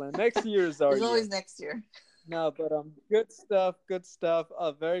 That's the plan. Next year is our There's always next year. No, but good stuff, good stuff.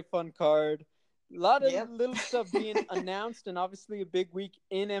 A very fun card. A lot of Yep. little stuff being announced, and obviously a big week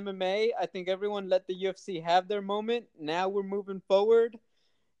in MMA. I think everyone let the UFC have their moment. Now we're moving forward.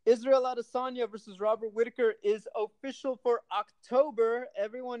 Israel Adesanya versus Robert Whitaker is official for October.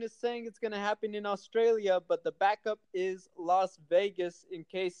 Everyone is saying it's going to happen in Australia, but the backup is Las Vegas in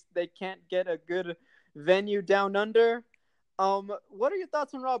case they can't get a good venue down under. What are your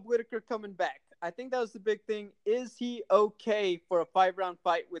thoughts on Rob Whitaker coming back? I think that was the big thing. Is he okay for a 5 round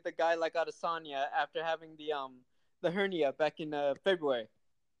fight with a guy like Adesanya after having the hernia back in February?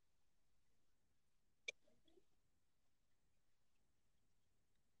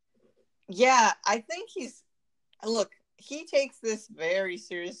 Yeah, I think he's look, he takes this very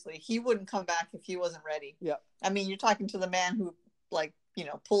seriously. He wouldn't come back if he wasn't ready. Yeah. I mean, you're talking to the man who like,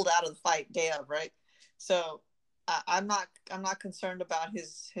 pulled out of the fight day of, right? So I'm not concerned about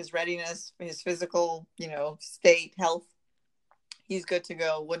his readiness, his physical, state, health. He's good to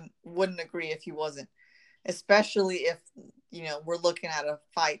go. Wouldn't agree if he wasn't, especially if we're looking at a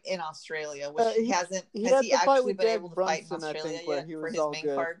fight in Australia, which he hasn't. He Has had he the fight actually with been able Derek to fight in Brunson, I Australia think, where yet he for was his all main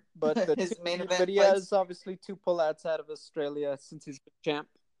good. card, But his main event but he fights? has obviously two pullouts out of Australia since he's been champ.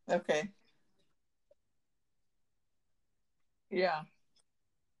 Okay, yeah.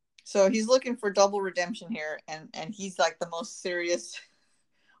 So he's looking for double redemption here, and he's like the most serious,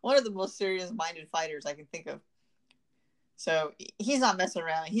 one of the most serious minded fighters I can think of. So he's not messing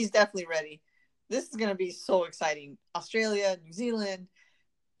around. He's definitely ready. This is going to be so exciting. Australia, New Zealand,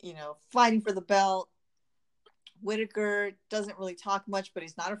 fighting for the belt. Whitaker doesn't really talk much, but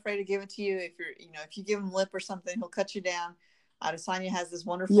he's not afraid to give it to you. If you give him lip or something, he'll cut you down. Adesanya has this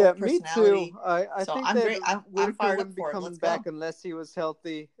wonderful Yeah, me too. personality, I so think I'm that great. I'm Whitaker fired up wouldn't be for him. coming Let's back go. unless he was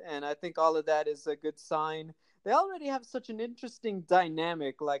healthy, and I think all of that is a good sign. They already have such an interesting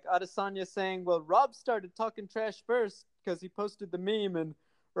dynamic. Like Adesanya saying, "Well, Rob started talking trash first because he posted the meme," and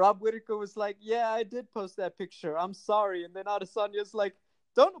Rob Whitaker was like, "Yeah, I did post that picture. I'm sorry." And then Adesanya's like,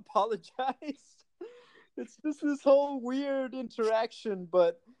 "Don't apologize." It's just this whole weird interaction,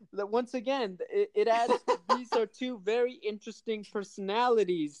 but once again, it adds. These are two very interesting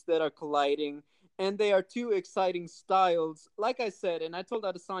personalities that are colliding, and they are two exciting styles. Like I said, and I told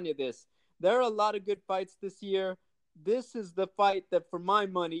Adesanya this, there are a lot of good fights this year. This is the fight that, for my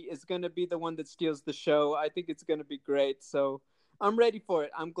money, is going to be the one that steals the show. I think it's going to be great. So I'm ready for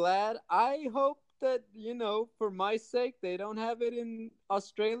it. I'm glad. I hope that, for my sake, they don't have it in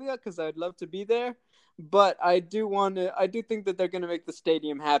Australia because I'd love to be there. But I do think that they're going to make the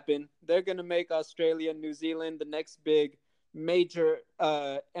stadium happen. They're going to make Australia and New Zealand the next big major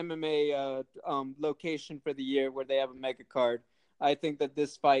MMA location for the year where they have a mega card. I think that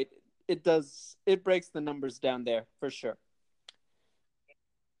this fight, it breaks the numbers down there for sure.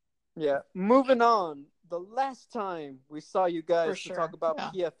 Yeah. Moving on. The last time we saw you For guys to talk sure.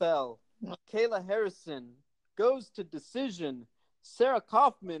 about Yeah. PFL, Kayla Harrison goes to decision. Sarah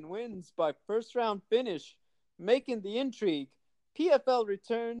Kaufman wins by first round finish, making the intrigue. PFL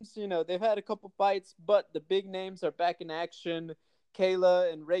returns. They've had a couple fights, but the big names are back in action.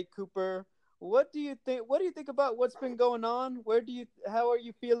 Kayla and Ray Cooper. What do you think? What do you think about what's been going on? How are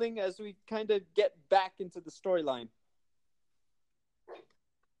you feeling as we kind of get back into the storyline?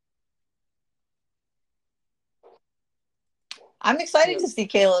 I'm excited Yeah. to see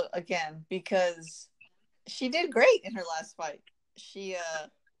Kayla again because she did great in her last fight. She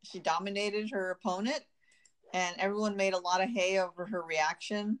dominated her opponent, and everyone made a lot of hay over her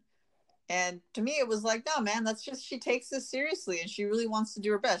reaction. And to me, it was like, no, man, that's just she takes this seriously and she really wants to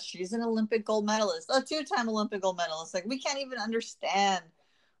do her best. She's an Olympic gold medalist, a two-time Olympic gold medalist. Like we can't even understand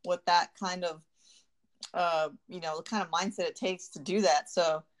what that kind of, the kind of mindset it takes to do that.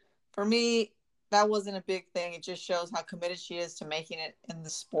 So for me, that wasn't a big thing. It just shows how committed she is to making it in the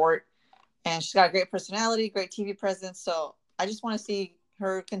sport. And she's got a great personality, great TV presence. So I just want to see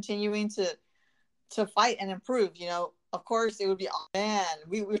her continuing to fight and improve. Of course, it would be, oh, man,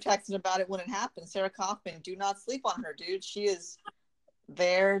 we were texting about it when it happened. Sarah Kaufman, do not sleep on her, dude. She is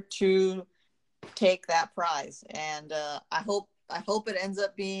there to take that prize, and I hope it ends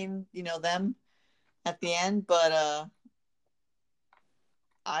up being them at the end. But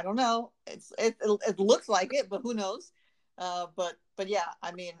I don't know. It looks like it, but who knows? But yeah,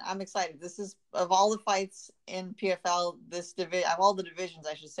 I mean, I'm excited. This is, of all the fights in PFL, this division, of all the divisions,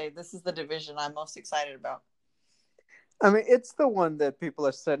 I should say, this is the division I'm most excited about. I mean, it's the one that people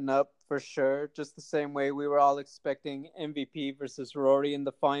are setting up for sure. Just the same way we were all expecting MVP versus Rory in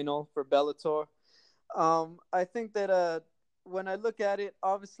the final for Bellator. I think that when I look at it,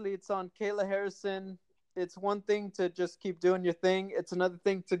 obviously it's on Kayla Harrison. It's one thing to just keep doing your thing. It's another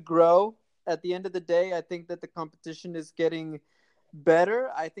thing to grow. at the end of the day, I think that the competition is getting better.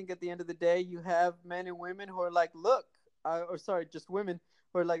 I think at the end of the day, you have men and women who are like, look, or sorry, just women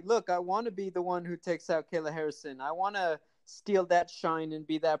who are like, look, I want to be the one who takes out Kayla Harrison. I want to steal that shine and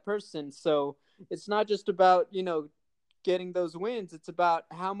be that person. So it's not just about, getting those wins. It's about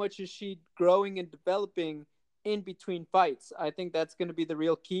how much is she growing and developing in between fights. I think that's going to be the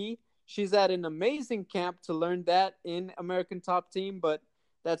real key. She's at an amazing camp to learn that in American Top Team, but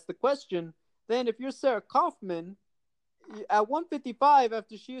that's the question. Then if you're Sarah Kaufman at 155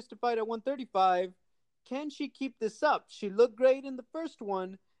 after she used to fight at 135, can she keep this up? She looked great in the first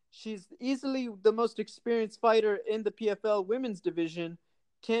one. She's easily the most experienced fighter in the PFL women's division.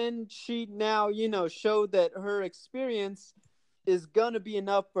 Can she now, show that her experience is going to be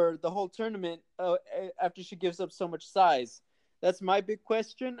enough for the whole tournament after she gives up so much size? That's my big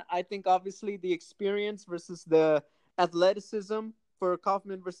question. I think obviously the experience versus the athleticism for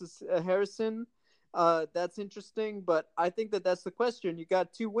Kaufman versus Harrison, that's interesting. But I think that that's the question. You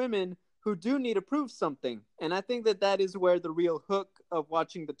got two women who do need to prove something. And I think that that is where the real hook of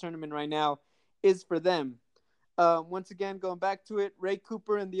watching the tournament right now is for them. Once again, going back to it, Ray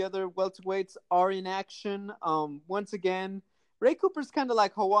Cooper and the other welterweights are in action. Once again, Ray Cooper's kind of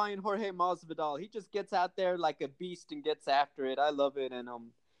like Hawaiian Jorge Masvidal. He just gets out there like a beast and gets after it. I love it, and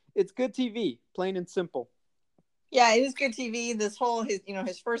it's good TV, plain and simple. Yeah, it is good TV. This whole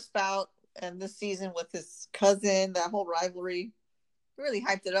his first bout and this season with his cousin, that whole rivalry, really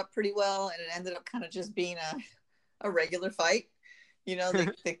hyped it up pretty well, and it ended up kind of just being a regular fight.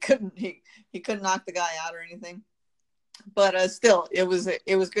 They couldn't he couldn't knock the guy out or anything, but still it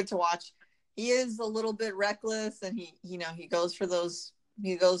was good to watch. He is a little bit reckless, and he goes for those.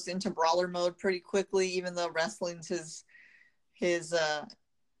 He goes into brawler mode pretty quickly, even though wrestling's his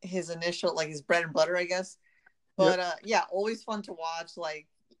initial, like, his bread and butter, I guess. But Yep. Yeah, always fun to watch. Like,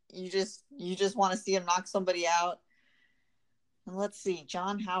 you just want to see him knock somebody out. And let's see,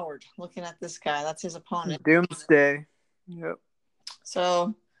 John Howard. Looking at this guy, that's his opponent. Doomsday. Yep.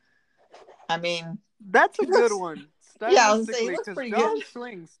 So, I mean, That's a good one. Yeah, I was saying, he Stylistically, looks because pretty John good.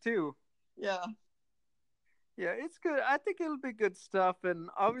 swings too. Yeah. Yeah, it's good. I think it'll be good stuff, and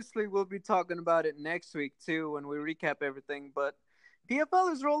obviously we'll be talking about it next week too when we recap everything. But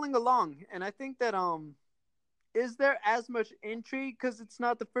PFL is rolling along, and I think that is there as much intrigue because it's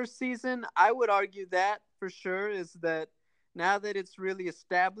not the first season? I would argue that for sure is that now that it's really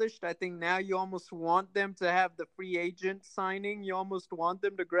established, I think now you almost want them to have the free agent signing. You almost want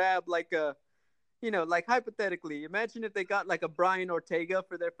them to grab like a, like hypothetically, imagine if they got like a Brian Ortega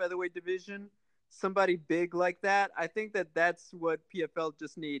for their featherweight division, somebody big like that. I think that that's what PFL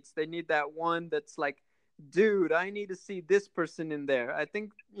just needs. They need that one that's like, dude, I need to see this person in there. I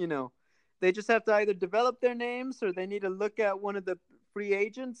think, they just have to either develop their names or they need to look at one of the free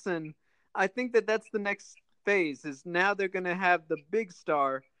agents. And I think that that's the next phase is now they're going to have the big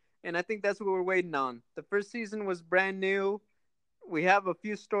star. And I think that's what we're waiting on. The first season was brand new. We have a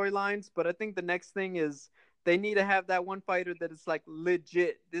few storylines, but I think the next thing is they need to have that one fighter that is like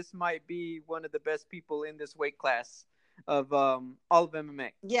legit. This might be one of the best people in this weight class of all of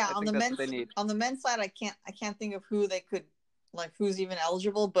MMA. Yeah, I on think the that's men's what they need. on the men's side, I can't think of who they could, like, who's even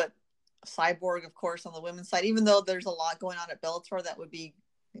eligible, but Cyborg, of course, on the women's side, even though there's a lot going on at Bellator that would be,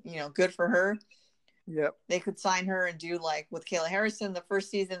 good for her. Yep. They could sign her and do like with Kayla Harrison the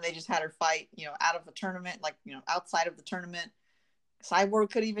first season, they just had her fight, out of the tournament, like, outside of the tournament. Cyborg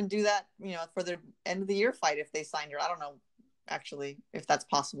could even do that, for their end of the year fight if they signed her. I don't know actually if that's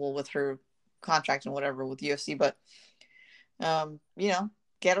possible with her contract and whatever with UFC, but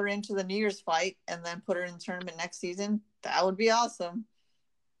get her into the New Year's fight and then put her in the tournament next season. That would be awesome.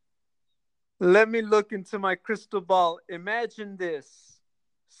 Let me look into my crystal ball. Imagine this.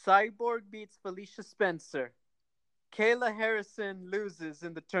 Cyborg beats Felicia Spencer. Kayla Harrison loses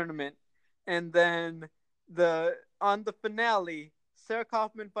in the tournament. And then on the finale, Sarah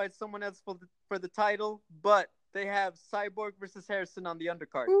Kaufman fights someone else for the title, but they have Cyborg versus Harrison on the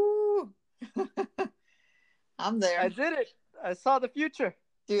undercard. Ooh. I'm there. I did it. I saw the future.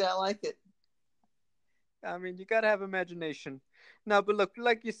 Dude, I like it. I mean, you gotta have imagination. No, but look,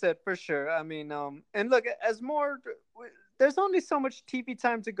 like you said, for sure. I mean, and look, there's only so much TV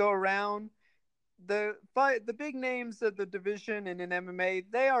time to go around. The big names of the division and in MMA,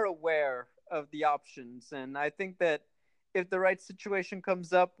 they are aware of the options, and I think that if the right situation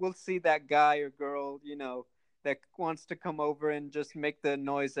comes up, we'll see that guy or girl, that wants to come over and just make the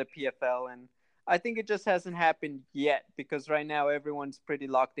noise at PFL. And I think it just hasn't happened yet because right now everyone's pretty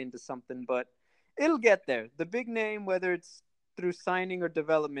locked into something, but it'll get there. The big name, whether it's through signing or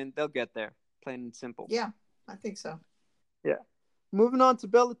development, they'll get there. Plain and simple. Yeah, I think so. Yeah. Moving on to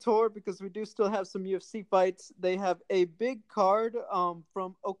Bellator, because we do still have some UFC fights. They have a big card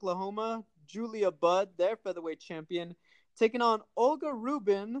from Oklahoma. Julia Budd, their featherweight champion, taking on Olga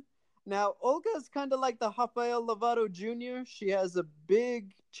Rubin. Now, Olga is kind of like the Rafael Lovato Jr. She has a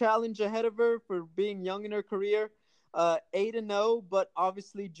big challenge ahead of her for being young in her career. 8-0, but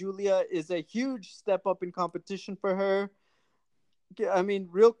obviously Julia is a huge step up in competition for her. I mean,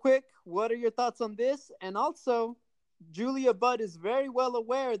 real quick, what are your thoughts on this? And also, Julia Budd is very well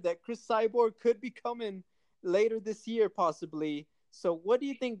aware that Chris Cyborg could be coming later this year, possibly. So, what do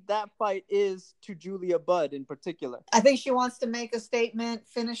you think that fight is to Julia Budd in particular? I think she wants to make a statement,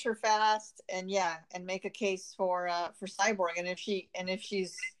 finish her fast, and and make a case for Cyborg. And if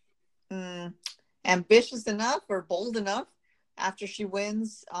she's ambitious enough or bold enough, after she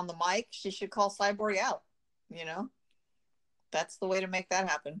wins on the mic, she should call Cyborg out. You know, that's the way to make that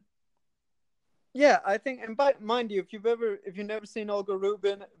happen. Yeah, I think, and by mind you, if you've never seen Olga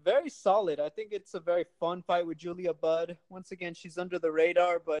Rubin, very solid. I think it's a very fun fight with Julia Budd. Once again, she's under the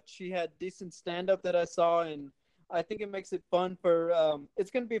radar, but she had decent stand up that I saw, and I think it makes it fun for.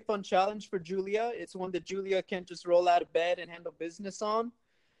 It's going to be a fun challenge for Julia. It's one that Julia can't just roll out of bed and handle business on.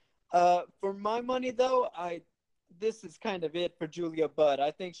 For my money, though, this is kind of it for Julia Budd.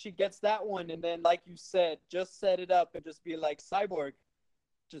 I think she gets that one, and then, like you said, just set it up and just be like, Cyborg,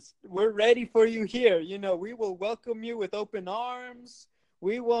 just we're ready for you here. You know, we will welcome you with open arms.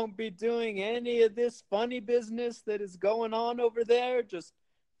 We won't be doing any of this funny business that is going on over there. Just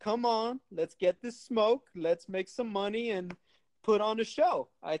come on, let's get this smoke, let's make some money and put on a show.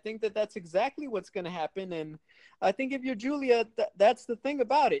 I think that that's exactly what's going to happen. And I think if you're Julia, that's the thing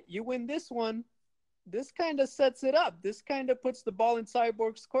about it. You win this one, this kind of sets it up. This kind of puts the ball in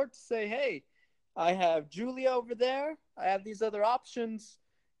Cyborg's court to say, hey, I have Julia over there, I have these other options.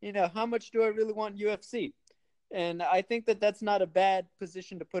 You know, how much do I really want UFC? And I think that that's not a bad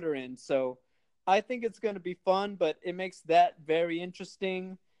position to put her in. So I think it's going to be fun, but it makes that very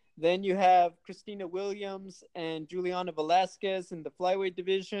interesting. Then you have Christina Williams and Juliana Velasquez in the flyweight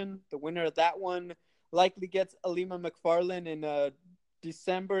division. The winner of that one likely gets Alima McFarlane in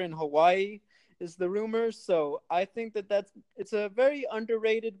December in Hawaii, is the rumor. So I think that it's a very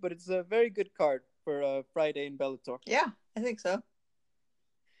underrated, but it's a very good card for Friday in Bellator. Yeah, I think so.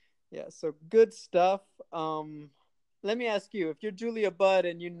 Yeah, so good stuff. Let me ask you, if you're Julia Budd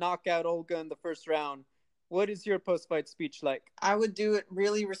and you knock out Olga in the first round, what is your post-fight speech like? I would do it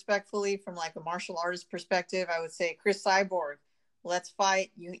really respectfully from like a martial artist perspective. I would say, Chris Cyborg, let's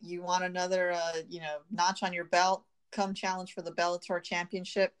fight. You want another notch on your belt? Come challenge for the Bellator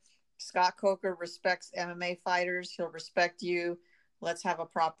championship. Scott Coker respects MMA fighters. He'll respect you. Let's have a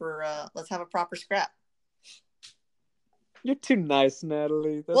proper scrap. You're too nice,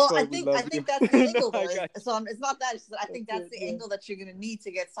 Natalie. That's I think that's the angle. No, so it's not that. I think that's the angle that you're going to need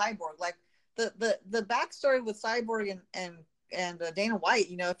to get Cyborg. Like the backstory with Cyborg and Dana White.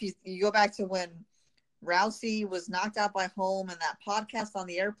 You know, if you go back to when Rousey was knocked out by Holm and that podcast on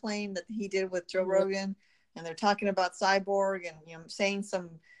the airplane that he did with Joe Rogan, and they're talking about Cyborg and saying some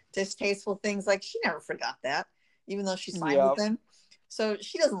distasteful things. Like, she never forgot that, even though she signed with him. So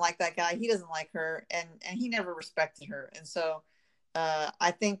she doesn't like that guy. He doesn't like her, and he never respected her. And so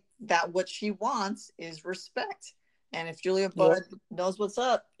I think that what she wants is respect. And if Julia Budd knows what's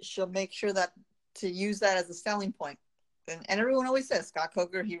up, she'll make sure that to use that as a selling point. And everyone always says Scott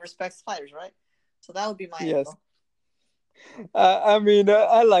Coker, he respects fighters, right? So that would be my angle. I mean,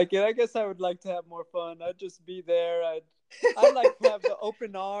 I like it. I guess I would like to have more fun. I'd just be there. I'd like to have the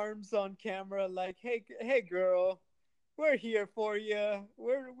open arms on camera, like, hey, girl, we're here for you.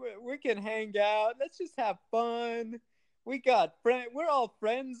 We can hang out. Let's just have fun. We're all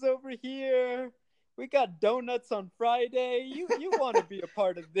friends over here. We got donuts on Friday. You want to be a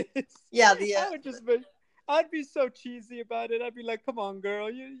part of this? Yeah, I'd be so cheesy about it. I'd be like, come on, girl.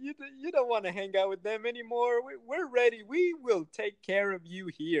 You don't want to hang out with them anymore. We're ready. We will take care of you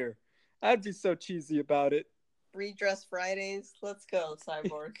here. I'd be so cheesy about it. Free dress Fridays. Let's go,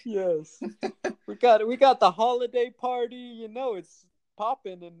 Cyborg. Yes. we got the holiday party. You know, it's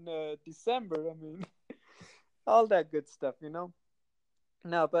popping in December. I mean, all that good stuff, you know?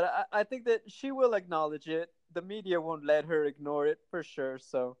 No, but I think that she will acknowledge it. The media won't let her ignore it for sure.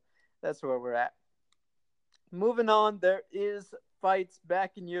 So that's where we're at. Moving on, there is fights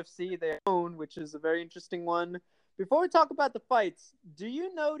back in UFC, their own, which is a very interesting one. Before we talk about the fights, do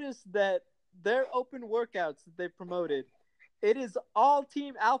you notice that their open workouts that they promoted, it is all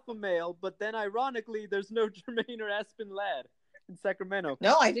Team Alpha Male, but then ironically, there's no Jermaine or Aspen Ladd in Sacramento?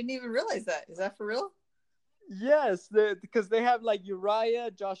 No, I didn't even realize that. Is that for real? Yes, because they have like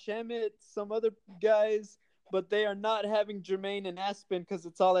Uriah, Josh Emmett, some other guys, but they are not having Jermaine and Aspen because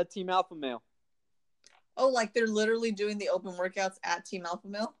it's all at Team Alpha Male. Oh, like they're literally doing the open workouts at Team Alpha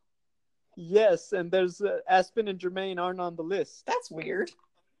Male? Yes, and there's Aspen and Jermaine aren't on the list. That's weird.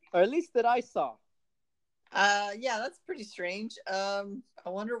 Or at least that I saw. Yeah, that's pretty strange. I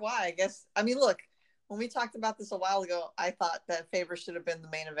wonder why. I guess, I mean, look, when we talked about this a while ago, I thought that Faber should have been the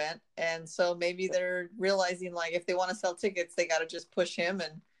main event. And so maybe they're realizing, like, if they want to sell tickets, they got to just push him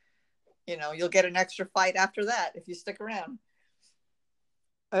and, you know, you'll get an extra fight after that if you stick around.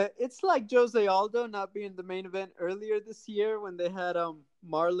 It's like Jose Aldo not being the main event earlier this year when they had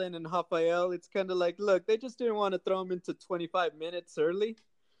Marlon and Rafael. It's kind of like, look, they just didn't want to throw him into 25 minutes early.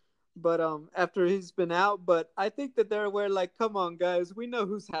 But after he's been out, but I think that they're aware, like, come on, guys, we know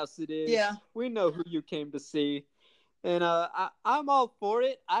whose house it is. Yeah. We know who you came to see. And I'm all for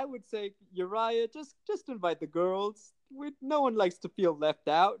it. I would say, Uriah, just invite the girls. No one likes to feel left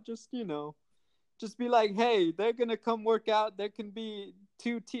out. Just be like, hey, they're going to come work out. There can be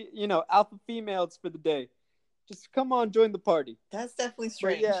two, alpha females for the day. Just come on, join the party. That's definitely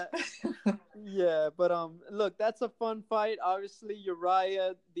strange. But yeah, but look, that's a fun fight. Obviously,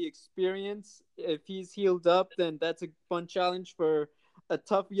 Uriah, the experience. If he's healed up, then that's a fun challenge for a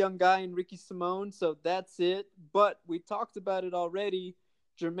tough young guy in Ricky Simone. So that's it. But we talked about it already.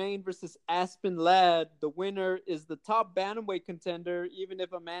 Jermaine versus Aspen Ladd. The winner is the top bantamweight contender, even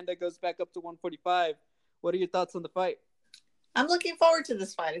if Amanda goes back up to 145. What are your thoughts on the fight? I'm looking forward to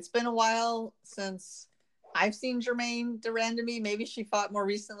this fight. It's been a while since I've seen Jermaine Durandamy. Maybe she fought more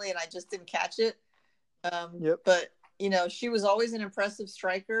recently and I just didn't catch it. But, she was always an impressive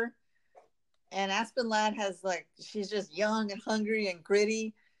striker. And Aspen Ladd she's just young and hungry and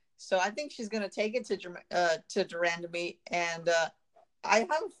gritty. So I think she's going to take it to Durandamy. And I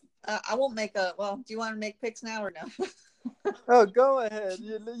won't make do you want to make picks now or no? Oh, go ahead.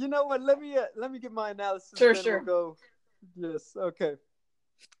 You know what? Let me get my analysis. Sure. We'll go. Yes. Okay.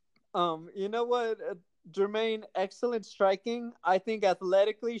 You know what? Jermaine, excellent striking. I think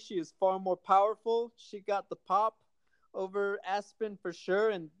athletically, she is far more powerful. She got the pop over Aspen for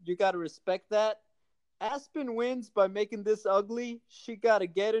sure, and you got to respect that. Aspen wins by making this ugly. She got to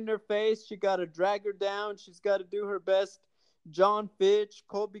get in her face. She got to drag her down. She's got to do her best. John Fitch,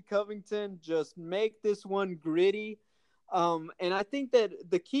 Colby Covington, just make this one gritty. And I think that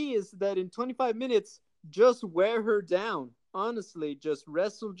the key is that in 25 minutes, just wear her down. Honestly, just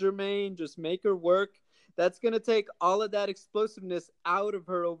wrestle Jermaine, just make her work. That's going to take all of that explosiveness out of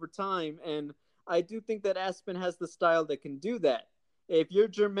her over time. And I do think that Aspen has the style that can do that. If you're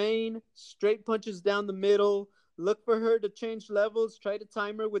Jermaine, straight punches down the middle, look for her to change levels, try to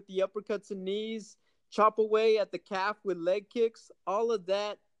time her with the uppercuts and knees, chop away at the calf with leg kicks. All of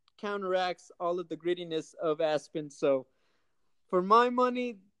that counteracts all of the grittiness of Aspen. So for my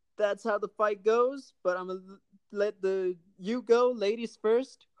money, that's how the fight goes. But I'm going to let you go, ladies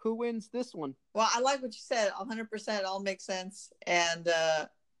first. Who wins this one? Well, I like what you said. 100% all makes sense. And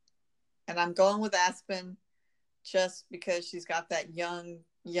I'm going with Aspen just because she's got that young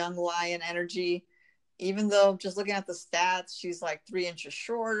lion energy. Even though just looking at the stats, she's like 3 inches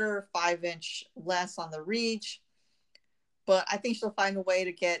shorter, 5 inch less on the reach. But I think she'll find a way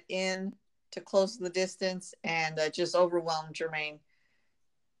to get in to close the distance and just overwhelm Jermaine.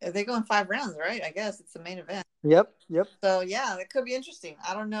 They go in 5 rounds, right? I guess it's the main event. Yep. So, yeah, it could be interesting.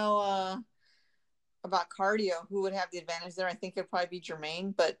 I don't know about cardio, who would have the advantage there. I think it'd probably be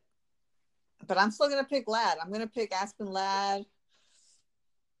Jermaine, but I'm still going to pick Ladd. I'm going to pick Aspen Ladd.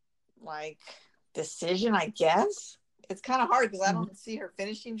 Like, decision, I guess. It's kind of hard because I don't see her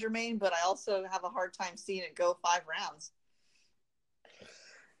finishing Jermaine, but I also have a hard time seeing it go 5 rounds.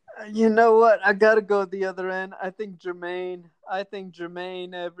 You know what? I got to go the other end. I think Jermaine,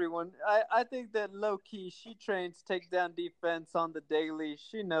 everyone. I think that low-key, she trains takedown defense on the daily.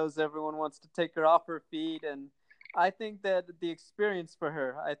 She knows everyone wants to take her off her feet, and I think that the experience for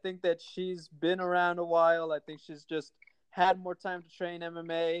her, I think that she's been around a while. I think she's just had more time to train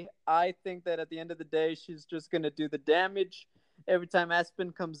MMA. I think that at the end of the day, she's just going to do the damage every time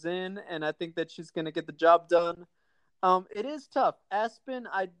Aspen comes in, and I think that she's going to get the job done. It is tough. Aspen,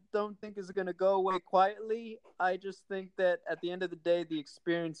 I don't think is going to go away quietly. I just think that at the end of the day, the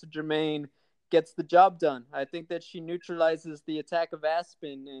experience of Jermaine gets the job done. I think that she neutralizes the attack of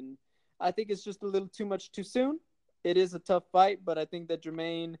Aspen, and I think it's just a little too much too soon. It is a tough fight, but I think that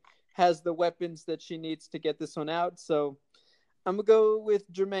Jermaine has the weapons that she needs to get this one out. So I'm going to go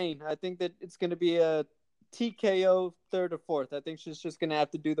with Jermaine. I think that it's going to be a TKO 3rd or 4th. I think she's just going to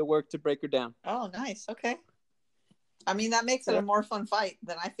have to do the work to break her down. Oh, nice. Okay. I mean, that makes it a more fun fight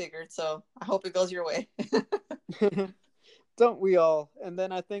than I figured, so I hope it goes your way. Don't we all? And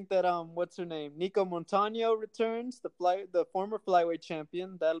then I think that what's her name? Nico Montano returns, the former flyweight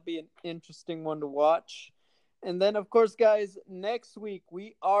champion. That'll be an interesting one to watch. And then of course, guys, next week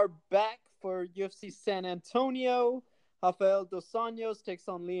we are back for UFC San Antonio. Rafael Dos Anjos takes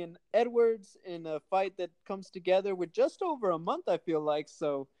on Leon Edwards in a fight that comes together with just over a month, I feel like.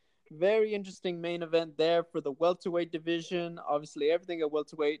 So very interesting main event there for the welterweight division. Obviously, everything at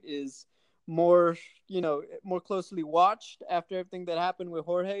welterweight is more, more closely watched after everything that happened with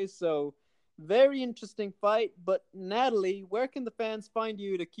Jorge. So very interesting fight. But Natalie, where can the fans find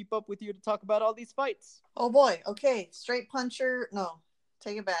you to keep up with you to talk about all these fights? Oh boy. Okay. Straight Puncher. No,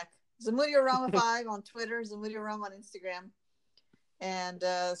 take it back. Zamudio Rama 5 on Twitter, Zamudio Rama on Instagram, and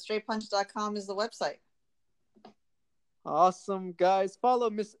straightpunch.com is the website. Awesome, guys. Follow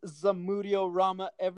Miss Zamudio Rama every